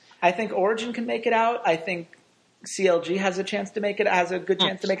think Origin can make it out. I think CLG has a good chance to make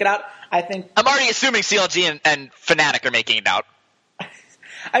it out. I think I'm already assuming CLG and Fnatic are making it out.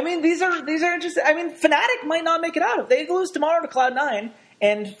 I mean, these are interesting. I mean, Fnatic might not make it out if they lose tomorrow to Cloud9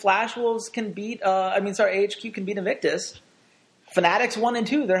 and Flash Wolves can beat. AHQ can beat Invictus. Fnatic's 1 and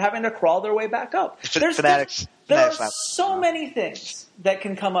 2. They're having to crawl their way back up. There are so many things that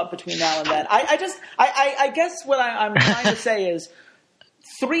can come up between now and then. I guess what I'm trying to say is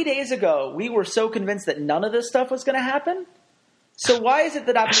 3 days ago, we were so convinced that none of this stuff was going to happen. So why is it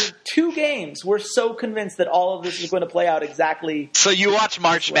that after 2 games, we're so convinced that all of this is going to play out exactly? So you watch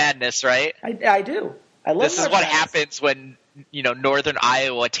March Madness, right? I do. I love this. Is what happens when Northern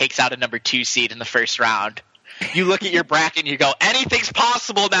Iowa takes out a number 2 seed in the first round. You look at your bracket and you go, anything's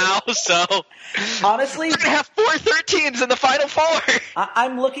possible now. So honestly, we're gonna have 4 13s in the Final 4.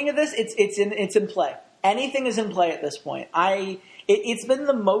 I'm looking at this. It's in play. Anything is in play at this point. It's been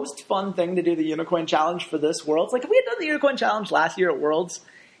the most fun thing to do the Unicorn Challenge for this Worlds. Like if we had done the Unicorn Challenge last year at Worlds,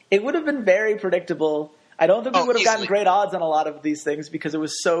 it would have been very predictable. I don't think we would have gotten great odds on a lot of these things because it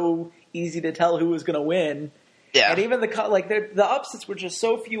was so easy to tell who was going to win. Yeah. And even the upsets were just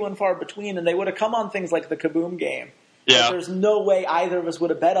so few and far between, and they would have come on things like the Kaboom game. Yeah. There's no way either of us would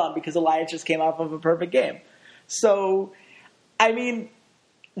have bet on because Alliance just came off of a perfect game. So, I mean,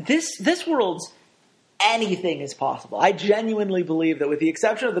 this Worlds, anything is possible. I genuinely believe that with the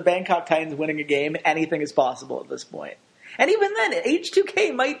exception of the Bangkok Titans winning a game, anything is possible at this point. And even then,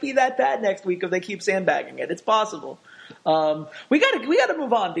 H2K might be that bad next week if they keep sandbagging it. It's possible. We gotta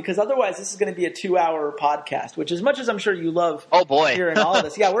move on because otherwise this is going to be a 2-hour podcast. Which, as much as I'm sure you love, hearing all of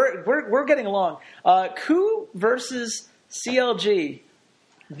this, yeah, we're getting along. KOO versus CLG.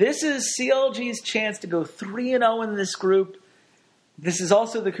 This is CLG's chance to go 3-0 in this group. This is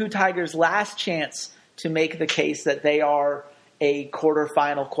also the KOO Tigers' last chance to make the case that they are a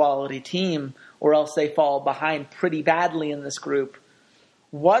quarterfinal quality team, or else they fall behind pretty badly in this group.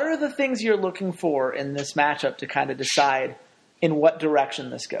 What are the things you're looking for in this matchup to kind of decide in what direction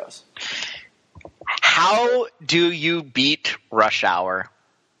this goes? How do you beat Rush Hour?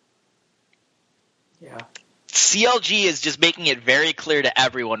 Yeah. CLG is just making it very clear to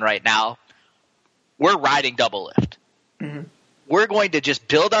everyone right now, we're riding Doublelift. Mm-hmm. We're going to just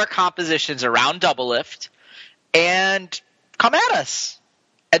build our compositions around Doublelift and come at us.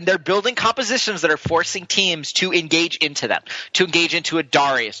 And they're building compositions that are forcing teams to engage into them, to engage into a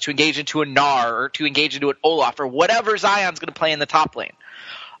Darius, to engage into a Gnar, or to engage into an Olaf, or whatever Zion's going to play in the top lane.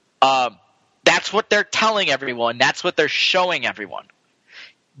 That's what they're telling everyone. That's what they're showing everyone.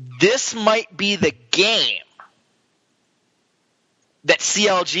 This might be the game that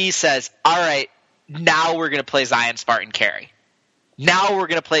CLG says, all right, now we're going to play Zion Spartan carry. Now we're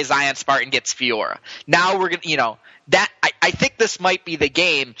going to play Zion Spartan gets Fiora. Now we're going to, that I think this might be the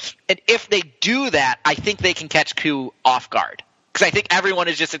game. And if they do that, I think they can catch Ku off guard. Because I think everyone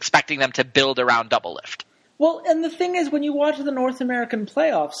is just expecting them to build around Doublelift. Well, and the thing is, when you watch the North American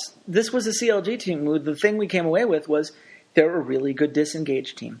playoffs, this was a CLG team. The thing we came away with was they're a really good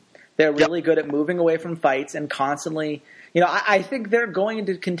disengaged team. They're really good at moving away from fights and constantly, I think they're going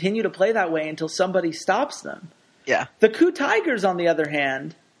to continue to play that way until somebody stops them. Yeah. The Ku Tigers, on the other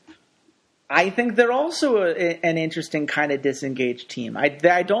hand, I think they're also an interesting kind of disengaged team.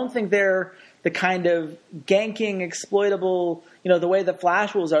 I don't think they're the kind of ganking, exploitable, the way the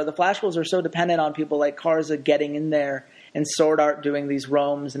Flash Wolves are. The Flash Wolves are so dependent on people like Karza getting in there and Sword Art doing these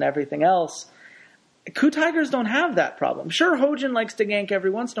roams and everything else. Ku Tigers don't have that problem. Sure, Hojin likes to gank every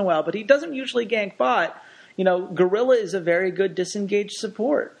once in a while, but he doesn't usually gank bot. Gorilla is a very good disengaged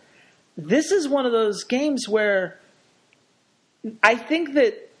support. This is one of those games where I think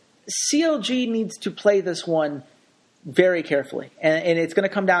that CLG needs to play this one very carefully. And it's going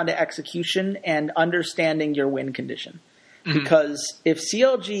to come down to execution and understanding your win condition. Mm-hmm. Because if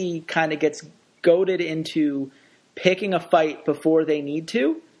CLG kind of gets goaded into picking a fight before they need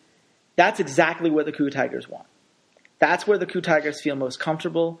to, that's exactly what the Ku Tigers want. That's where the Ku Tigers feel most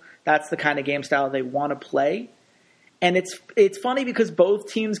comfortable. That's the kind of game style they want to play. And it's funny because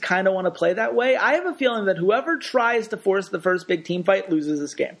both teams kind of want to play that way. I have a feeling that whoever tries to force the first big team fight loses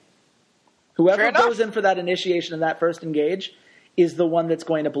this game. Whoever goes in for that initiation and that first engage is the one that's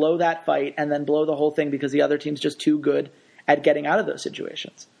going to blow that fight and then blow the whole thing because the other team's just too good at getting out of those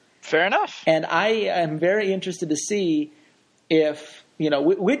situations. Fair enough. And I am very interested to see if,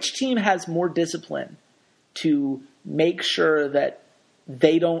 which team has more discipline to make sure that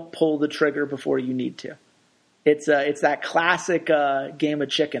they don't pull the trigger before you need to. It's that classic game of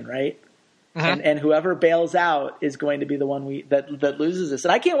chicken, right? Mm-hmm. And whoever bails out is going to be the one that loses this.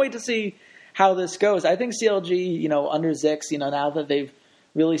 And I can't wait to see how this goes. I think CLG, under Zix, now that they've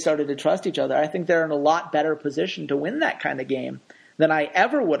really started to trust each other, I think they're in a lot better position to win that kind of game than I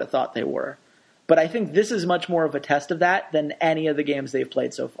ever would have thought they were. But I think this is much more of a test of that than any of the games they've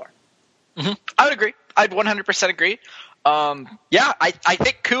played so far. Mm-hmm. I would agree. I'd 100% agree. I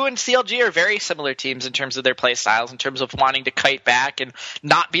think Ku and CLG are very similar teams in terms of their play styles, in terms of wanting to kite back and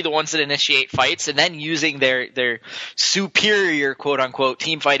not be the ones that initiate fights, and then using their superior quote unquote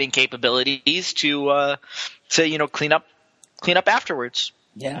team fighting capabilities to clean up afterwards.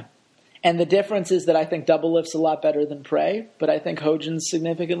 Yeah. And the difference is that I think Doublelift's a lot better than Prey, but I think Hojin's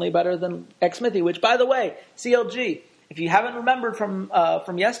significantly better than Xmithy, which, by the way, CLG, if you haven't remembered from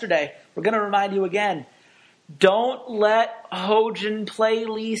yesterday, we're going to remind you again. Don't let Hojin play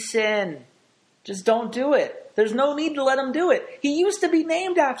Lee Sin. Just don't do it. There's no need to let him do it. He used to be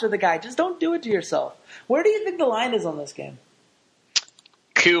named after the guy. Just don't do it to yourself. Where do you think the line is on this game?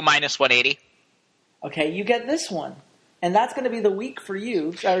 Ku minus 180. Okay, you get this one. And that's going to be the week for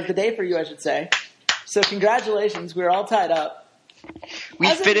you, or the day for you, I should say. So congratulations. We're all tied up. We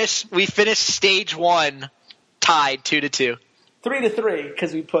finished stage 1 tied 2-2. 3-3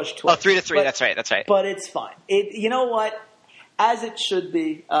 because we pushed twice. Oh, 3-3. That's right. But it's fine. You know what? As it should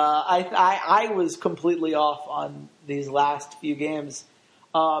be. I was completely off on these last few games.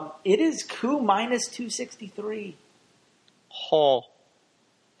 It is Ku minus 263. Oh,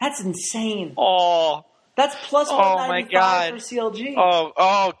 that's insane. Oh, that's plus 195 for CLG.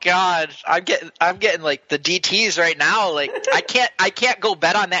 Oh God! I'm getting like the DTs right now. Like I can't go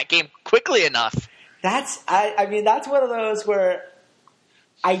bet on that game quickly enough. That's one of those where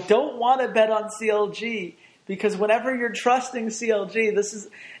I don't want to bet on CLG because whenever you're trusting CLG, this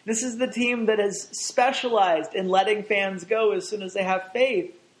is the team that has specialized in letting fans go as soon as they have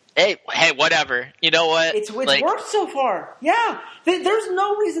faith. Hey, whatever. You know what? It's worked so far. Yeah, there's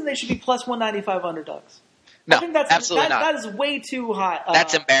no reason they should be plus 195 underdogs. No, I think that's absolutely not. That is way too high.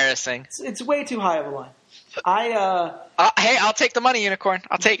 That's embarrassing. It's way too high of a line. Hey, I'll take the money, Unicorn.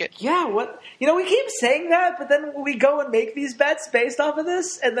 I'll take it. Yeah, what? We keep saying that, but then we go and make these bets based off of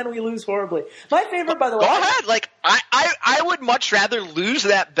this, and then we lose horribly. My favorite, by the way. Go ahead. Like, I would much rather lose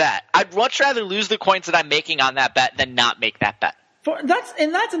that bet. I'd much rather lose the coins that I'm making on that bet than not make that bet.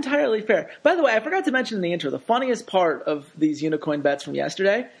 That's entirely fair. By the way, I forgot to mention in the intro, the funniest part of these Unicoin bets from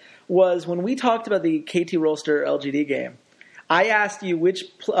yesterday was when we talked about the KT Rolster LGD game. I asked you which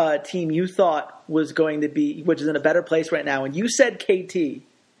team you thought was going to be, which is in a better place right now, and you said KT.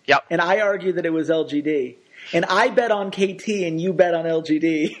 Yep. And I argued that it was LGD. And I bet on KT and you bet on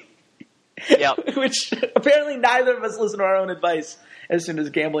LGD. Yep. Which apparently neither of us listen to our own advice as soon as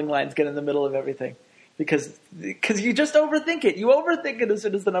gambling lines get in the middle of everything. Because you just overthink it. You overthink it as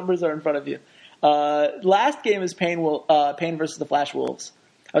soon as the numbers are in front of you. Last game is Pain versus the Flash Wolves.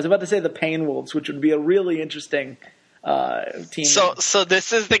 I was about to say the Pain Wolves, which would be a really interesting team. So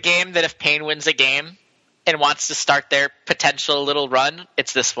this is the game that if Pain wins a game and wants to start their potential little run,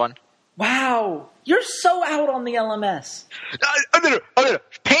 it's this one. Wow. You're so out on the LMS. No.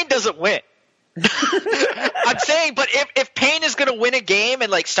 Pain doesn't win. I'm saying, but if Pain is going to win a game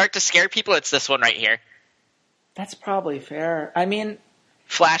and like start to scare people, it's this one right here. That's probably fair. I mean,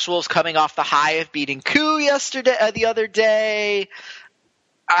 Flash Wolves coming off the high of beating Coup the other day.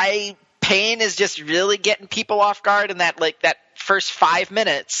 Pain is just really getting people off guard in that first 5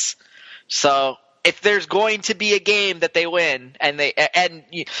 minutes. So if there's going to be a game that they win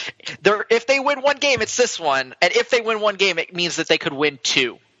if they win one game, it's this one. And if they win one game, it means that they could win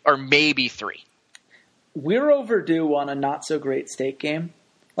 2 or maybe 3. We're overdue on a not so great Stake game.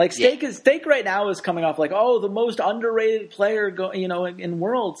 Like Stake right now is coming off like, the most underrated player in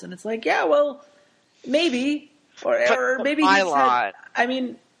Worlds, and it's like, yeah, well, maybe or maybe Milan.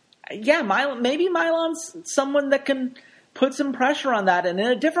 Maybe Milan's someone that can put some pressure on that, and in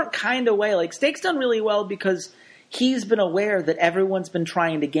a different kind of way. Like Stake's done really well because he's been aware that everyone's been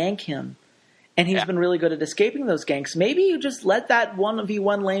trying to gank him, and he's been really good at escaping those ganks. Maybe you just let that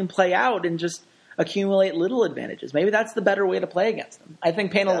 1v1 lane play out and just accumulate little advantages. Maybe that's the better way to play against them. I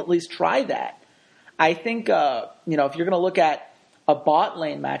think Pain will at least try that. I think, if you're going to look at a bot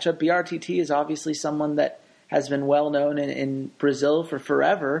lane matchup, BRTT is obviously someone that has been well known in Brazil for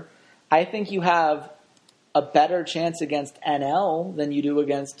forever. I think you have a better chance against NL than you do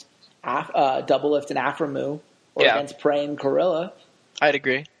against Doublelift and Aframu or against Prey and Corilla. I'd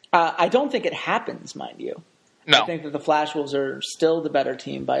agree. I don't think it happens, mind you. No. I think that the Flash Wolves are still the better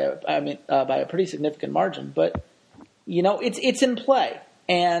team by a pretty significant margin. But it's in play,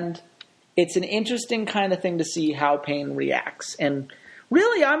 and it's an interesting kind of thing to see how Pain reacts. And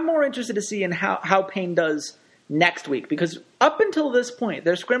really, I'm more interested to see in how Pain does next week, because up until this point,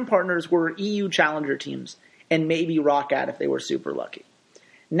 their scrim partners were EU challenger teams and maybe Roccat if they were super lucky.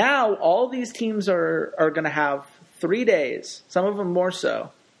 Now, all these teams are going to have 3 days, some of them more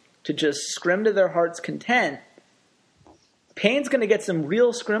so, to just scrim to their heart's content. Pain's going to get some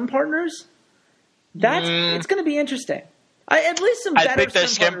real scrim partners. It's going to be interesting. At least some better. I think their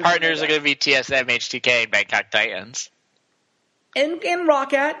scrim partners are going to be TSM, H2K, and Bangkok Titans. And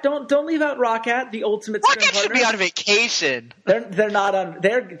Roccat, don't leave out Roccat, the ultimate scrim partner. Roccat should be on vacation. They're not on.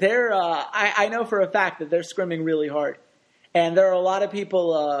 I know for a fact that they're scrimming really hard, and there are a lot of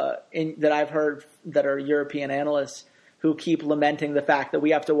people that I've heard that are European analysts who keep lamenting the fact that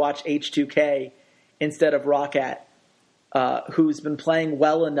we have to watch H2K instead of Roccat, who's been playing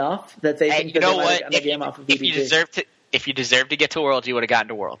well enough that they think that they might have gotten the game off of VBG. If you deserve to get to Worlds, you would have gotten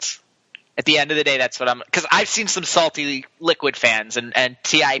to Worlds. At the end of the day, that's what because I've seen some salty Liquid fans and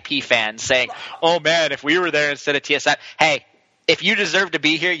TIP fans saying, "Oh man, if we were there instead of TSM, hey, if you deserve to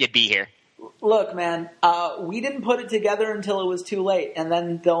be here, you'd be here." Look, man, we didn't put it together until it was too late, and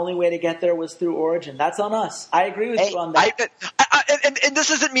then the only way to get there was through Origin. That's on us. I agree with you on that. And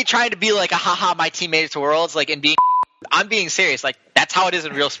this isn't me trying to be like a haha, my team made it to Worlds, like and being. I'm being serious. Like that's how it is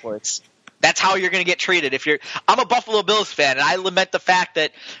in real sports. That's how you're going to get treated. I'm a Buffalo Bills fan, and I lament the fact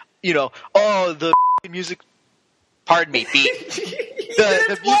that. The music. Pardon me. You did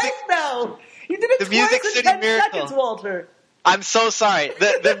it twice now. You did it twice in 10 seconds, Walter. I'm so sorry.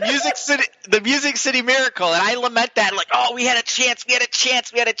 The Music City Miracle, and I lament that. Like, we had a chance.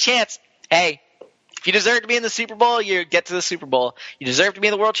 Hey, if you deserve to be in the Super Bowl, you get to the Super Bowl. You deserve to be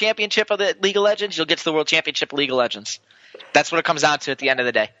in the World Championship of the League of Legends, you'll get to the World Championship of League of Legends. That's what it comes down to at the end of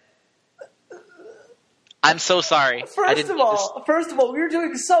the day. I'm so sorry. First of all, we were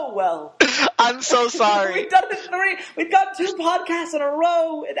doing so well. I'm so sorry. We've done it we've got 2 podcasts in a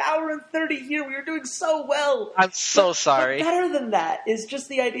row, an hour and 30 here. We were doing so well. I'm so sorry. But better than that is just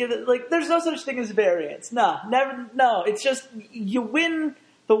the idea that there's no such thing as variance. No, never. No, it's just you win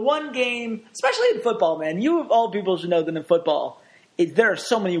the one game, especially in football, man, you of all people should know that in football, there are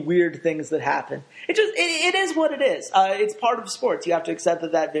so many weird things that happen. It is what it is. It's part of sports. You have to accept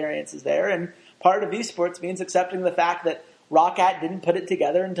that variance is there, and part of esports means accepting the fact that Roccat didn't put it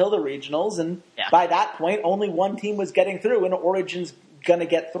together until the regionals, and by that point, only one team was getting through, and Origin's going to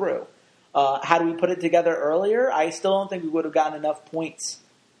get through. Had we put it together earlier, I still don't think we would have gotten enough points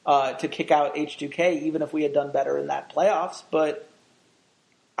to kick out H2K, even if we had done better in that playoffs. But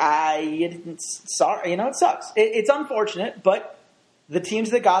it sucks. It's unfortunate, but the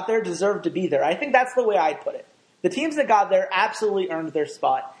teams that got there deserve to be there. I think that's the way I'd put it. The teams that got there absolutely earned their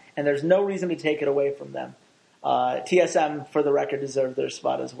spot, and there's no reason to take it away from them. TSM, for the record, deserved their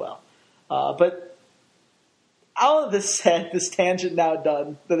spot as well. But all of this said, this tangent now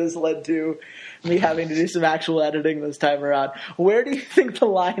done, that has led to me having to do some actual editing this time around. Where do you think the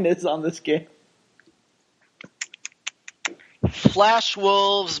line is on this game? Flash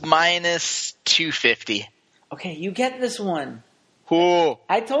Wolves minus 250. Okay, you get this one. Ooh.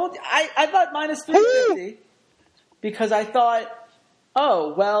 I thought minus 350 because I thought,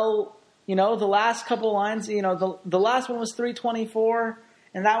 the last couple lines, the last one was 324,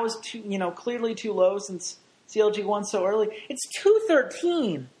 and that was clearly too low since CLG won so early. It's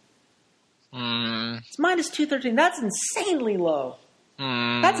 213. It's minus 213. That's insanely low.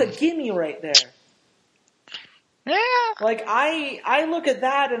 That's a gimme right there. Yeah. Like, I look at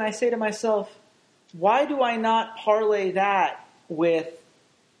that and I say to myself, why do I not parlay that with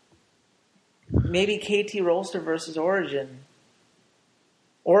maybe KT Rolster versus Origin?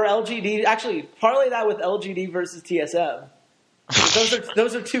 Or LGD. Actually, parlay that with LGD versus TSM.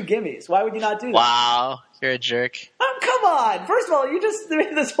 Those are two gimmies. Why would you not do that? Wow, you're a jerk. Come on. First of all, you just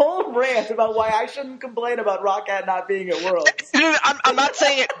made this whole rant about why I shouldn't complain about Roccat not being at Worlds. I'm not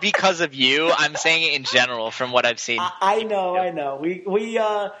saying it because of you. I'm saying it in general from what I've seen. I know.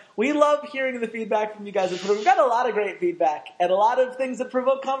 We love hearing the feedback from you guys. We've got a lot of great feedback and a lot of things that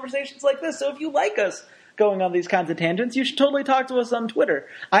provoke conversations like this. So if you like us going on these kinds of tangents, you should totally talk to us on Twitter.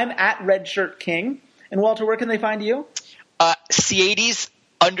 I'm at RedShirtKing. And Walter, where can they find you? C80s_LOL.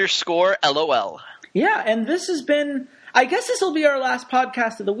 Yeah, and this has been, I guess this will be our last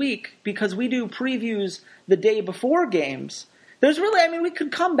podcast of the week because we do previews the day before games. We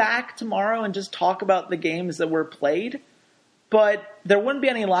could come back tomorrow and just talk about the games that were played, but there wouldn't be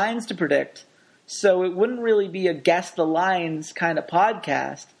any lines to predict, so it wouldn't really be a guess the lines kind of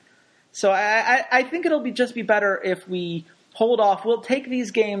podcast. So I think it'll just be better if we hold off. We'll take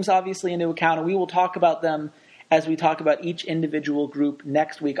these games obviously into account, and we will talk about them as we talk about each individual group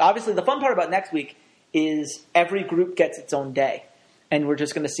next week. Obviously, the fun part about next week is every group gets its own day, and we're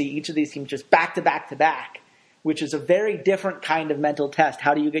just going to see each of these teams just back to back to back, which is a very different kind of mental test.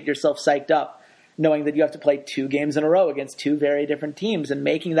 How do you get yourself psyched up knowing that you have to play 2 games in a row against 2 very different teams and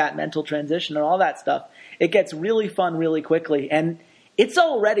making that mental transition and all that stuff? It gets really fun really quickly, and it's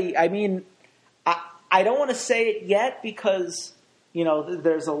already, I don't want to say it yet because,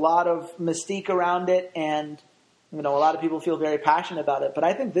 there's a lot of mystique around it, and a lot of people feel very passionate about it, but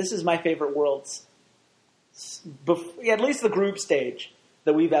I think this is my favorite Worlds, at least the group stage,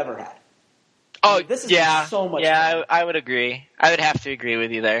 that we've ever had. Oh, this is so much fun. I would agree. I would have to agree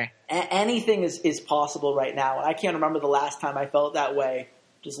with you there. Anything is possible right now, and I can't remember the last time I felt that way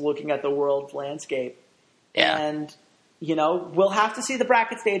just looking at the world landscape. Yeah. And, we'll have to see the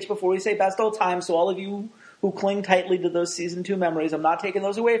bracket stage before we say best all time, so all of you who cling tightly to those Season 2 memories, I'm not taking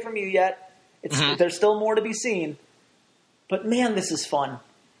those away from you yet. There's still more to be seen. But, man, this is fun.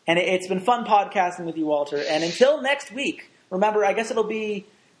 And it's been fun podcasting with you, Walter. And until next week, remember, I guess it'll be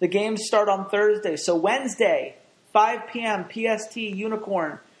the games start on Thursday. So Wednesday, 5 p.m. PST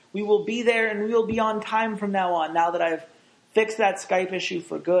Unicorn. We will be there, and we will be on time from now on, now that I've fixed that Skype issue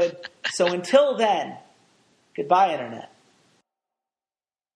for good. So until then, goodbye, Internet.